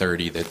working net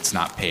 30 that's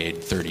not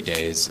paid 30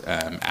 days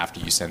after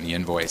you send the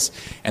invoice.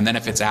 And then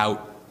if it's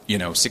out,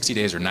 60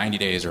 days or 90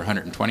 days or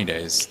 120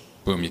 days,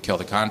 boom, you kill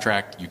the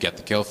contract, you get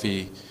the kill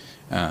fee,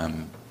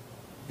 and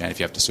if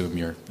you have to sue them,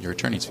 your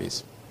attorney's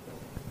fees.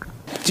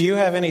 Do you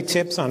have any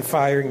tips on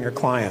firing your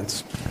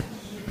clients?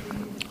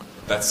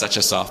 That's such a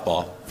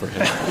softball for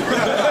him.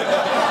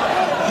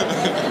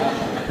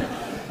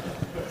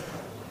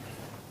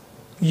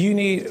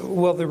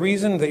 The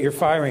reason that you're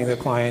firing the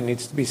client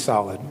needs to be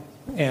solid,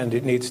 and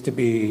it needs to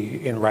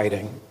be in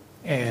writing.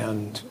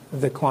 And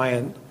the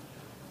client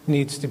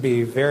needs to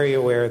be very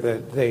aware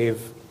that they've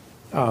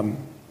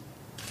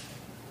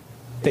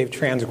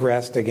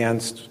transgressed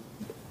against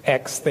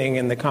X thing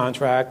in the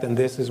contract, and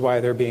this is why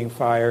they're being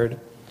fired.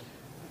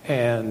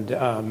 And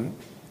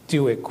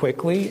do it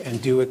quickly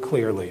and do it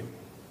clearly.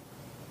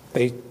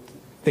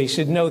 They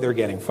should know they're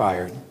getting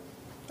fired,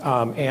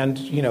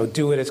 and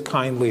do it as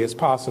kindly as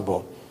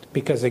possible.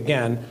 Because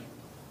again,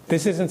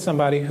 this isn't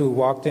somebody who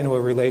walked into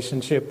a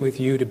relationship with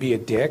you to be a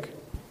dick.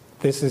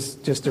 This is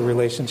just a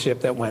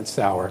relationship that went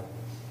sour.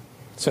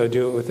 So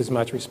do it with as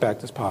much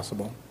respect as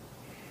possible.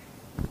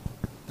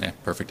 Yeah,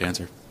 perfect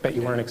answer. Bet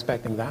you weren't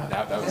expecting that.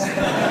 That was.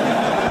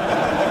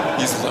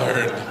 He's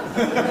learned.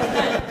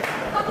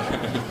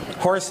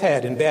 Horse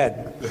head in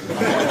bed.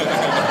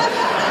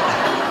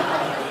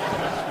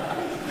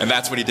 And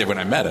that's what he did when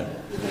I met him.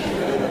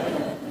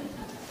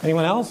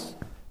 Anyone else?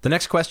 The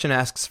next question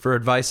asks for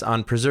advice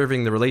on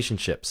preserving the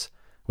relationships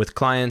with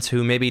clients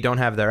who maybe don't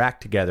have their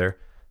act together.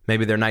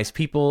 Maybe they're nice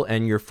people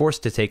and you're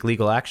forced to take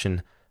legal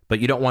action, but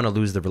you don't want to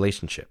lose the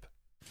relationship.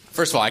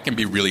 First of all, I can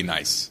be really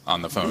nice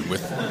on the phone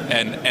with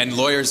and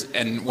lawyers.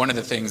 And one of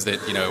the things that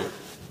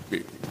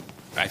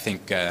I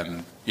think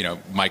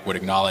Mike would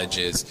acknowledge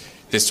is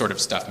this sort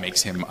of stuff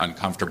makes him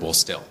uncomfortable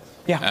still.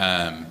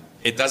 Yeah.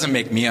 It doesn't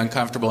make me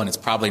uncomfortable, and it's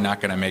probably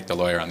not going to make the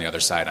lawyer on the other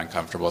side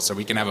uncomfortable. So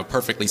we can have a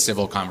perfectly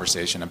civil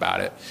conversation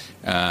about it.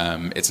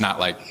 It's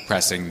not like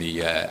pressing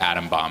the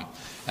atom bomb.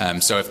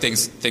 So if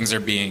things are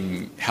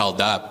being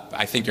held up,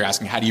 I think you're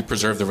asking, how do you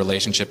preserve the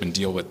relationship and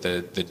deal with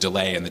the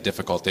delay and the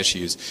difficult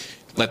issues?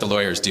 Let the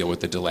lawyers deal with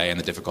the delay and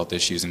the difficult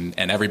issues. And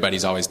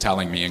everybody's always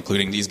telling me,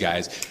 including these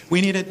guys, we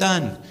need it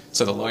done.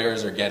 So the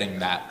lawyers are getting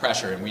that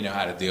pressure, and we know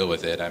how to deal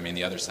with it. I mean,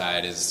 the other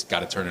side has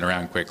got to turn it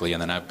around quickly,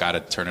 and then I've got to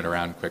turn it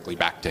around quickly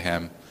back to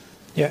him.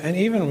 Yeah, and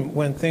even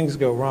when things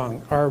go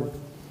wrong,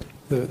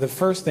 the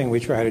first thing we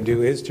try to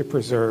do is to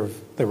preserve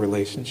the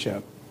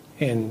relationship.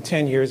 In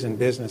 10 years in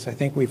business, I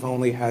think we've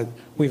only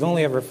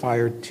ever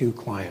fired 2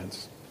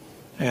 clients,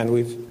 and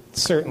we've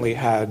certainly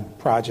had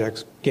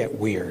projects get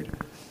weird.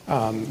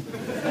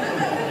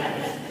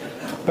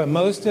 But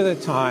most of the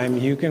time,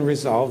 you can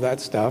resolve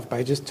that stuff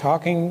by just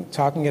talking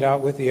it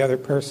out with the other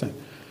person.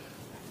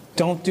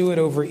 Don't do it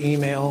over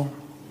email.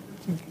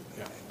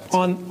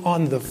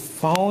 On the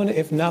phone,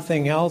 if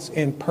nothing else,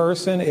 in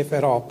person, if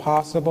at all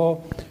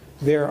possible.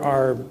 There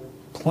are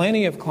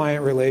plenty of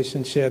client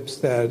relationships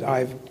that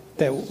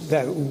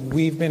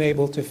we've been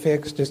able to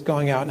fix just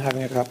going out and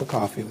having a cup of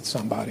coffee with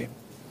somebody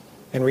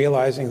and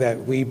realizing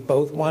that we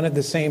both wanted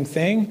the same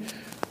thing.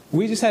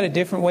 We just had a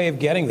different way of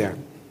getting there.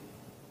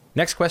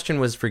 Next question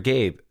was for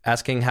Gabe,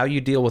 asking how you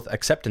deal with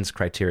acceptance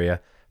criteria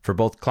for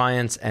both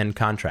clients and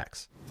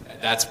contracts.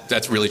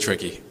 That's really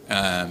tricky,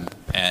 and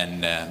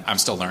I'm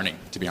still learning,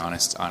 to be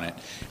honest, on it.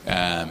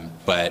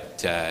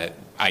 But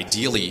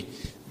ideally,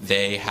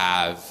 they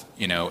have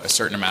a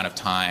certain amount of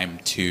time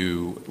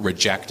to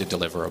reject a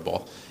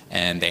deliverable,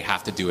 and they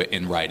have to do it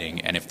in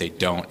writing. And if they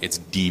don't, it's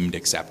deemed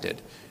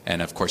accepted.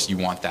 And of course, you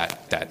want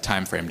that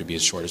time frame to be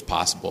as short as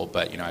possible.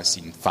 But I've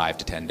seen 5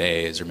 to 10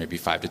 days, or maybe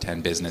 5 to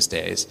 10 business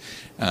days.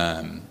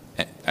 I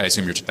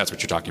assume that's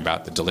what you're talking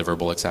about, the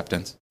deliverable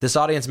acceptance. This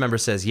audience member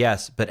says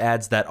yes, but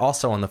adds that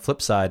also on the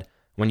flip side,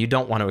 when you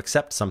don't want to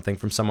accept something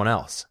from someone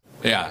else.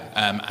 Yeah,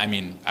 I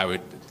mean, I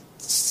would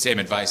same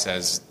advice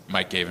as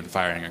Mike gave in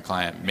firing a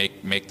client.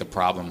 Make the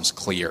problems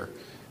clear.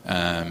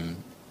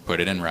 Put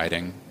it in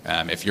writing.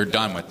 If you're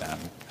done with them,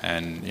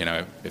 and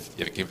if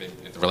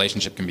the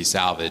relationship can be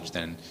salvaged,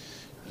 then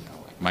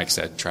like Mike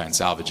said, try and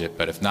salvage it.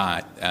 But if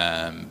not,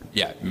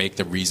 make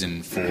the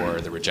reason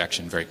for the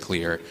rejection very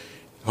clear.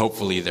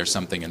 Hopefully, there's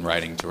something in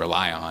writing to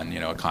rely on.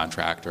 A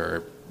contract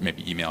or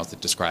maybe emails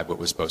that describe what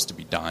was supposed to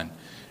be done.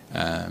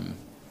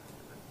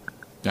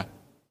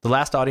 The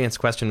last audience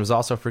question was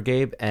also for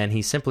Gabe, and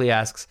he simply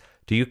asks,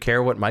 do you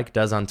care what Mike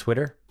does on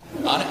Twitter?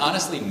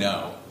 Honestly,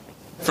 no.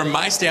 From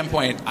my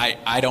standpoint,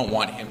 I don't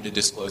want him to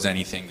disclose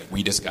anything that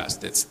we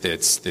discussed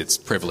that's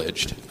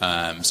privileged.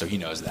 So he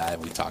knows that,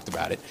 and we talked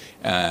about it.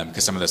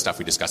 Because some of the stuff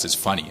we discuss is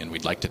funny, and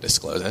we'd like to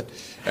disclose it.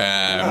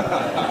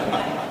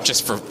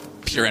 Just for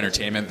pure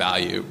entertainment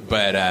value.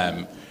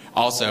 But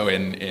also,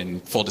 in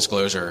full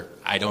disclosure,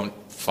 I don't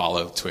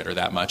follow Twitter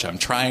that much. I'm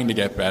trying to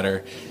get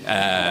better.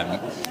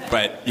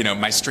 But,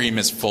 my stream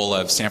is full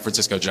of San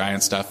Francisco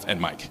Giants stuff and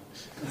Mike.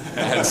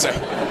 And so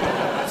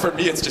for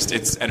me,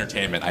 it's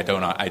entertainment. I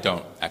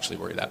don't actually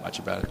worry that much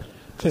about it.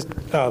 Just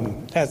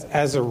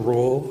as a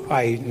rule,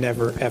 I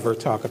never, ever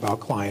talk about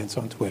clients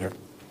on Twitter.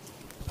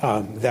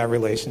 That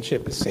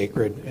relationship is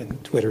sacred,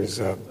 and Twitter's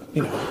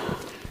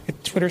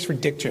for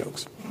dick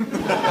jokes.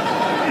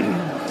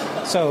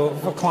 So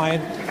if a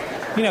client,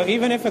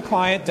 even if a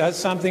client does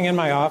something in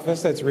my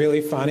office that's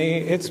really funny,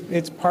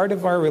 it's part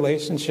of our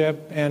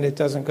relationship, and it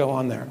doesn't go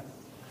on there.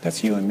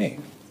 That's you and me,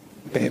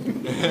 babe.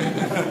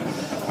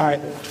 All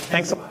right,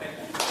 thanks a lot.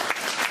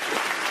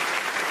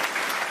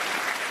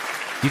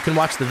 You can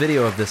watch the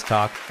video of this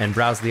talk and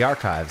browse the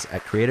archives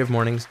at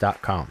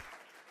creativemornings.com.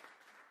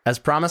 As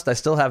promised, I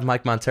still have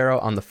Mike Montero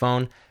on the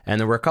phone, and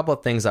there were a couple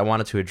of things I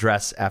wanted to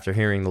address after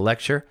hearing the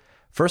lecture.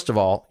 First of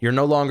all, you're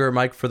no longer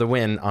Mike for the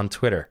win on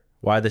Twitter.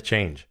 Why the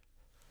change?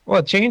 Well,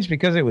 it changed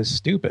because it was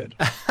stupid.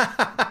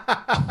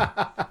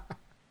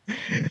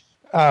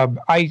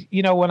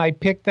 When I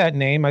picked that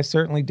name, I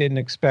certainly didn't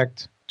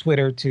expect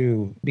Twitter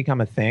to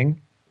become a thing.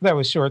 That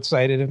was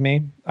short-sighted of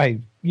me. I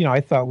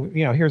thought,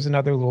 here's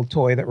another little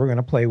toy that we're going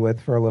to play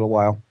with for a little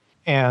while.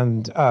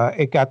 And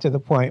it got to the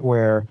point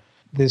where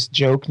this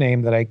joke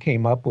name that I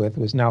came up with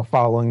was now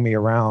following me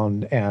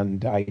around,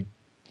 and I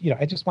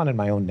just wanted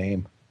my own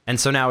name. And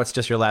so now it's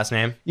just your last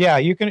name? Yeah,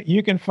 you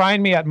can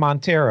find me at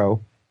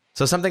Montero.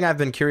 So something I've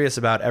been curious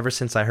about ever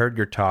since I heard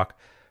your talk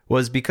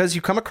was because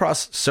you come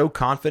across so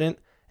confident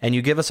and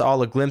you give us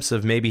all a glimpse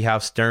of maybe how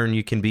stern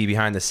you can be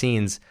behind the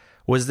scenes,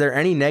 was there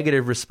any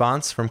negative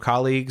response from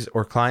colleagues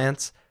or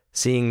clients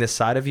seeing this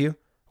side of you?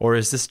 Or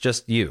is this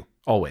just you,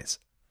 always?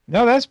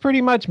 No, that's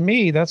pretty much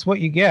me. That's what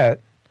you get.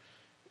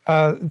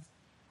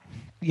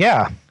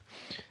 Yeah.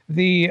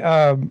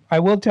 I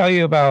will tell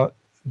you about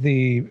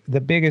the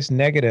biggest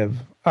negative.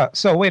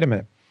 So wait a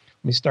minute.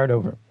 Let me start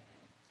over.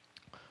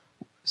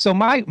 So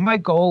my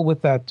goal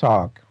with that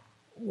talk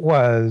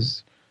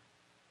was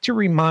to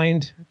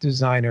remind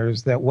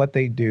designers that what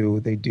they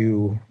do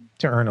to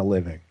earn a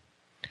living.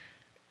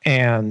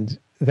 And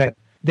that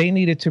they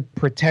needed to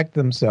protect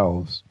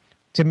themselves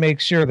to make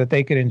sure that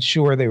they could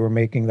ensure they were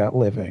making that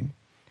living.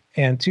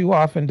 And too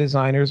often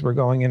designers were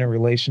going into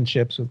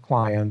relationships with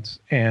clients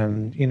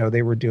and,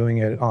 they were doing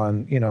it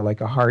on,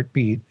 like a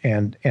heartbeat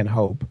and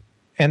hope.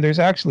 And there's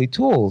actually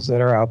tools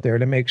that are out there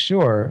to make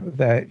sure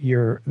that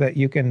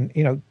you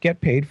can,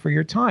 get paid for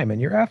your time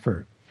and your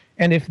effort.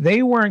 And if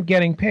they weren't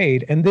getting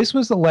paid, and this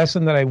was the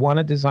lesson that I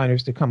wanted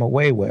designers to come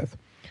away with,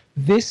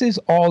 this is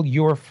all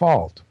your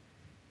fault.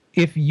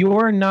 If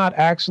you're not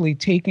actually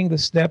taking the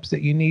steps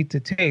that you need to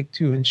take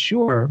to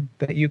ensure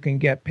that you can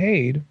get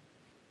paid,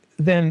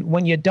 then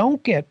when you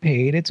don't get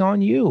paid, it's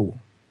on you.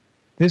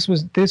 This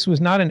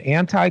was not an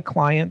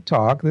anti-client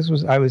talk.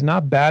 I was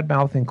not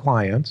bad-mouthing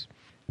clients.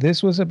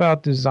 This was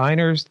about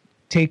designers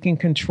taking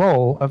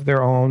control of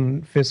their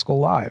own fiscal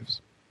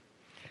lives.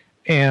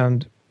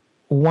 And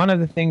one of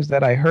the things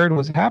that I heard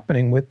was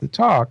happening with the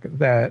talk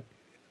that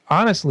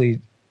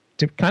honestly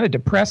kind of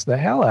depressed the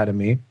hell out of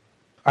me.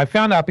 I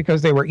found out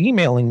because they were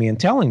emailing me and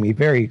telling me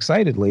very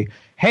excitedly,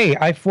 hey,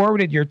 I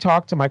forwarded your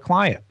talk to my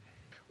client,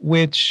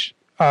 which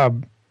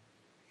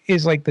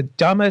is like the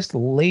dumbest,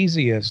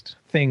 laziest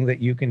thing that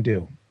you can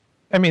do.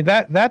 I mean,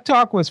 that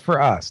talk was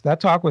for us. That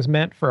talk was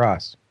meant for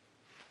us.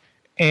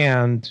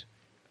 And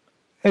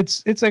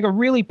it's like a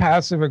really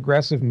passive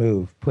aggressive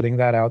move putting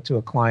that out to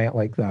a client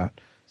like that.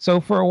 So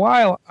for a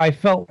while, I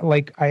felt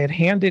like I had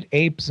handed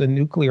apes a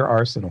nuclear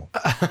arsenal.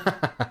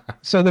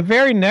 So the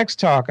very next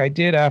talk I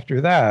did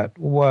after that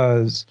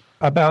was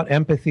about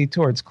empathy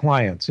towards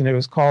clients. And it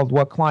was called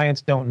What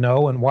Clients Don't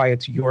Know and Why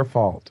It's Your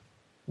Fault,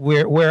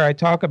 where I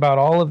talk about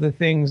all of the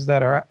things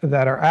that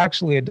are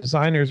actually a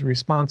designer's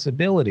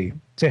responsibility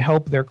to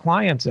help their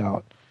clients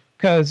out.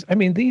 Because, I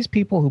mean, these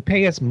people who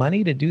pay us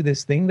money to do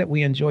this thing that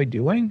we enjoy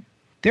doing,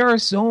 there are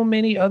so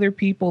many other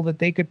people that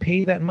they could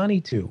pay that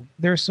money to.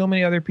 There are so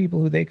many other people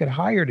who they could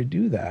hire to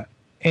do that.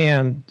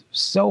 And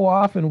so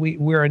often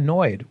we're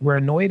annoyed. We're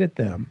annoyed at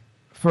them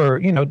for,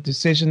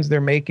 decisions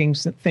they're making,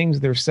 things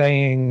they're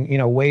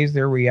saying, ways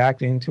they're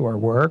reacting to our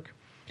work.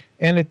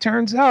 And it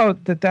turns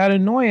out that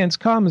annoyance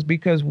comes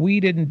because we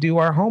didn't do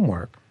our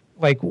homework.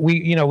 Like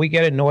we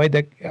get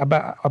annoyed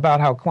about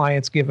how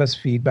clients give us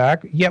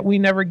feedback, yet we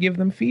never give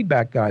them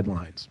feedback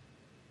guidelines.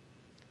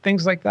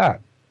 Things like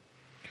that.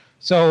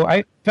 So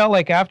I felt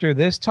like after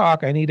this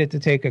talk, I needed to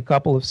take a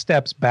couple of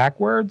steps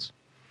backwards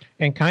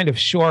and kind of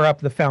shore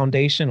up the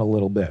foundation a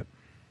little bit.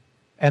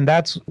 And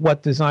that's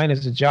what Design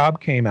as a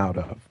Job came out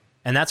of.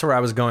 And that's where I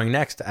was going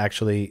next,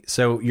 actually.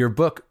 So your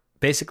book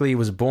basically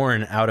was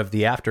born out of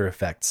the after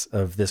effects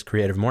of this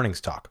Creative Mornings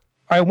talk.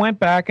 I went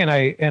back and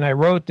I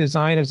wrote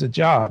Design as a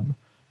Job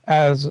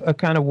as a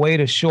kind of way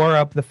to shore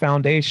up the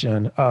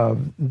foundation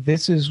of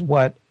this is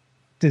what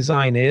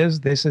design is,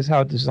 this is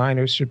how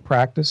designers should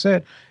practice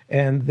it,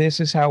 and this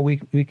is how we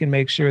can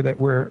make sure that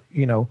we're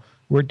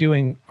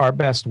doing our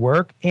best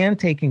work and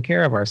taking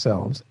care of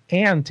ourselves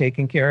and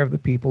taking care of the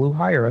people who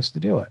hire us to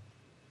do it.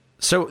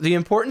 So the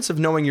importance of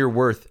knowing your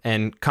worth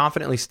and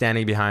confidently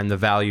standing behind the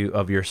value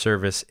of your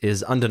service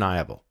is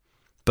undeniable.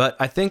 But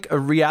I think a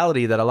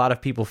reality that a lot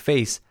of people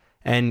face,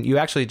 and you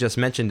actually just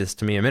mentioned this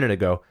to me a minute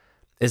ago,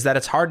 is that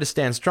it's hard to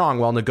stand strong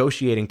while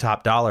negotiating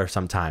top dollar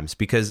sometimes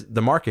because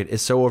the market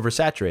is so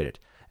oversaturated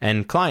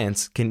and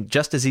clients can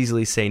just as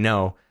easily say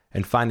no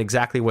and find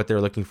exactly what they're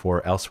looking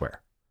for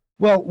elsewhere.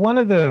 Well,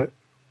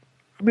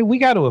 we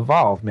got to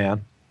evolve,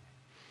 man.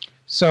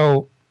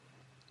 So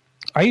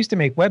I used to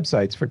make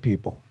websites for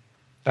people.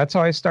 That's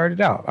how I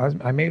started out.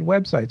 I made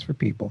websites for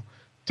people.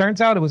 Turns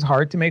out it was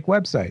hard to make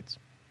websites.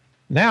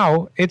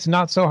 Now it's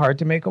not so hard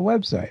to make a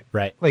website.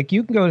 Right. Like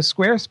you can go to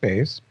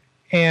Squarespace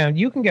and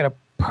you can get a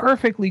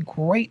perfectly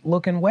great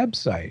looking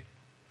website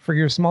for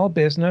your small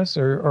business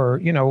or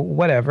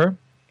whatever,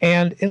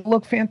 and it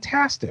looked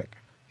fantastic.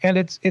 And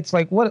it's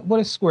like, what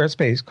does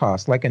Squarespace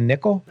cost? Like a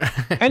nickel?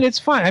 And it's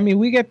fine. I mean,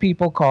 we get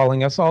people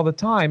calling us all the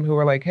time who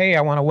are like, hey,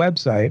 I want a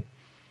website.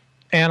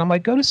 And I'm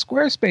like, go to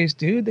Squarespace,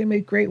 dude. They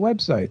make great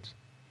websites.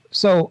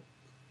 So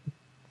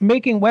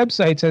making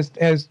websites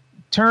has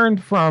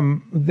turned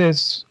from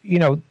this,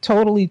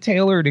 totally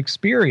tailored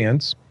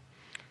experience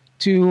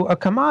to a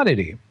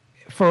commodity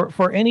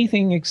for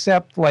anything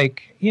except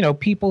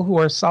people who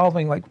are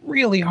solving like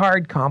really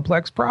hard,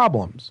 complex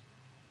problems.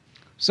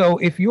 So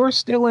if you're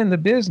still in the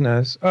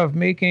business of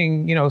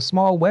making,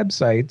 small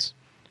websites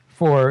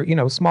for,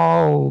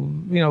 small,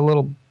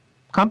 little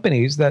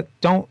companies that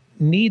don't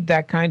need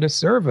that kind of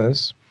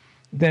service,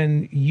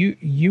 then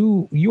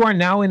you are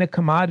now in a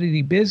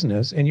commodity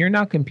business and you're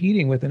not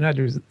competing with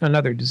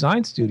another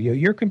design studio.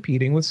 You're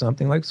competing with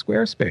something like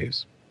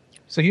Squarespace.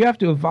 So you have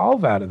to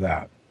evolve out of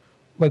that.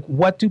 Like,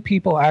 what do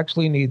people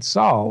actually need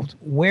solved?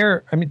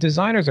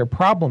 Designers are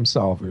problem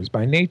solvers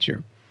by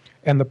nature.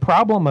 And the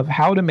problem of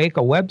how to make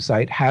a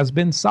website has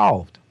been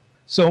solved.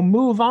 So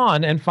move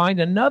on and find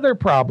another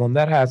problem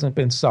that hasn't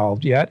been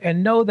solved yet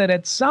and know that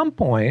at some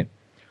point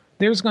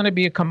there's going to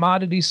be a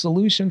commodity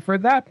solution for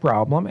that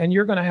problem and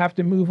you're going to have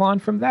to move on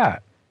from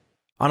that.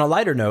 On a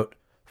lighter note,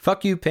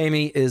 "Fuck you, pay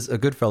me" is a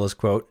Goodfellas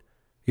quote.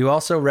 You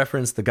also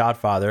referenced The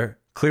Godfather.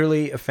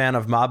 Clearly a fan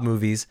of mob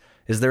movies,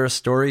 Is there a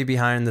story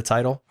behind the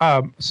title?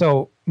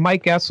 So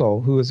Mike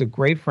Essel, who is a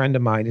great friend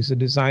of mine, is a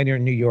designer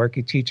in New York.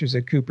 He teaches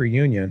at Cooper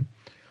Union.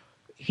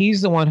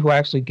 He's the one who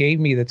actually gave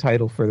me the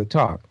title for the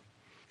talk.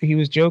 He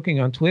was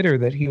joking on Twitter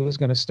that he was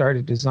going to start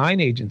a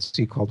design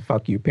agency called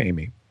Fuck You Pay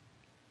Me.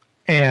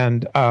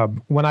 And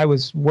when I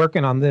was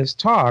working on this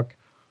talk,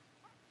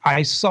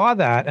 I saw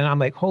that and I'm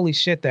like, holy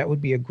shit, that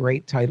would be a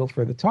great title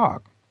for the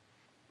talk.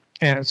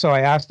 And so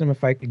I asked him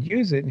if I could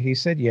use it, and he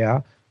said,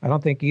 yeah. I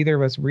don't think either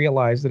of us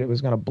realized that it was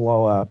going to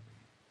blow up,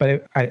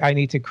 but I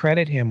need to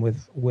credit him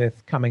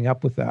with coming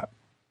up with that.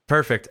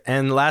 Perfect.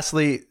 And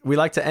lastly, we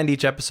like to end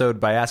each episode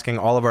by asking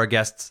all of our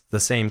guests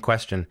the same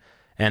question.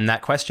 And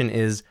that question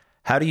is,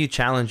 how do you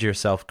challenge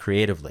yourself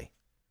creatively?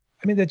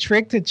 I mean, the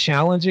trick to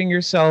challenging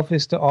yourself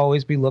is to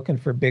always be looking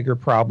for bigger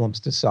problems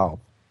to solve.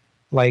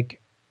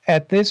 Like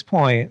at this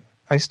point,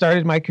 I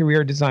started my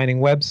career designing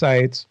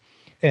websites,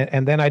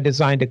 and then I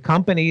designed a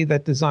company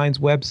that designs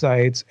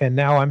websites, and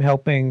now I'm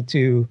helping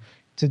to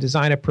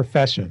design a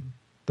profession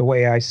the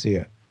way I see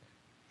it.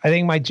 I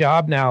think my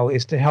job now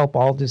is to help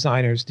all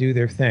designers do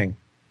their thing.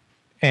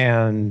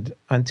 And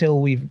until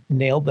we've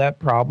nailed that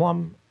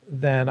problem,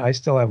 then I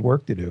still have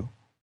work to do.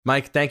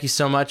 Mike, thank you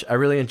so much. I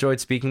really enjoyed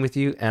speaking with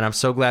you, and I'm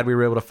so glad we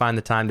were able to find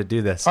the time to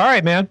do this. All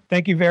right, man.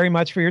 Thank you very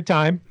much for your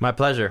time. My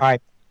pleasure. All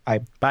right.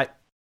 Bye.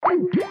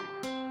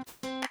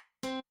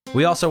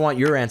 We also want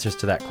your answers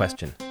to that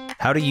question.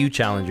 How do you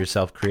challenge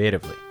yourself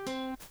creatively?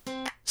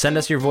 Send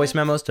us your voice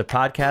memos to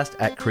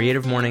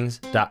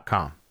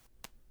podcast@creativemornings.com.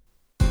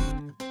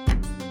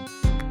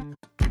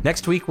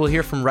 Next week, we'll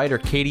hear from writer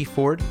Katie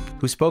Ford,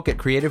 who spoke at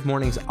Creative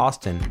Mornings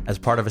Austin as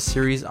part of a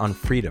series on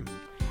freedom.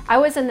 I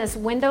was in this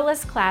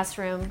windowless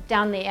classroom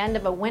down the end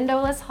of a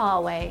windowless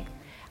hallway.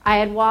 I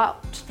had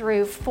walked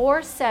through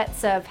 4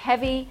 sets of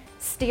heavy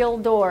steel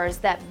doors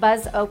that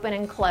buzz open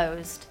and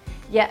closed,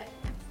 yet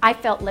I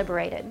felt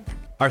liberated.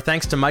 Our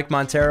thanks to Mike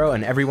Montero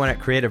and everyone at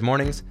Creative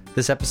Mornings.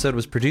 This episode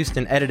was produced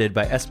and edited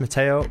by S.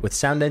 Mateo, with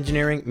sound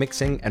engineering,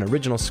 mixing, and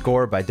original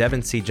score by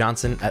Devin C.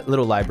 Johnson at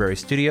Little Library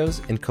Studios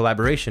in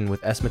collaboration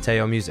with S.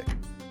 Mateo Music.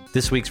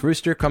 This week's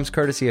Rooster comes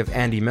courtesy of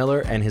Andy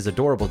Miller and his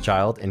adorable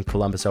child in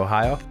Columbus,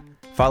 Ohio.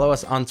 Follow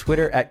us on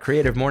Twitter at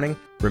Creative Morning.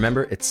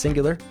 Remember, it's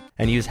singular.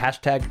 And use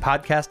hashtag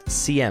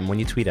PodcastCM when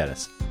you tweet at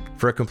us.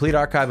 For a complete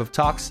archive of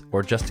talks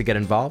or just to get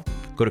involved,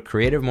 go to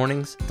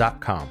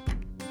creativemornings.com.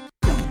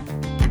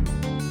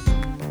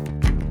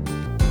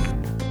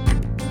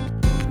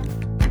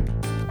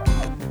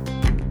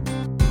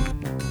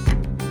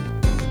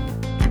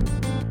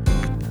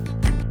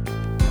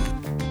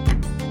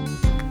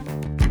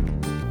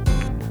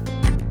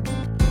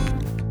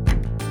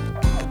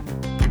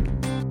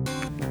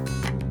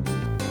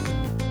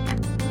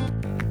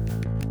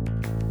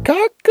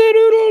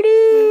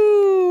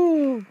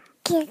 Cock-a-doodle-doo!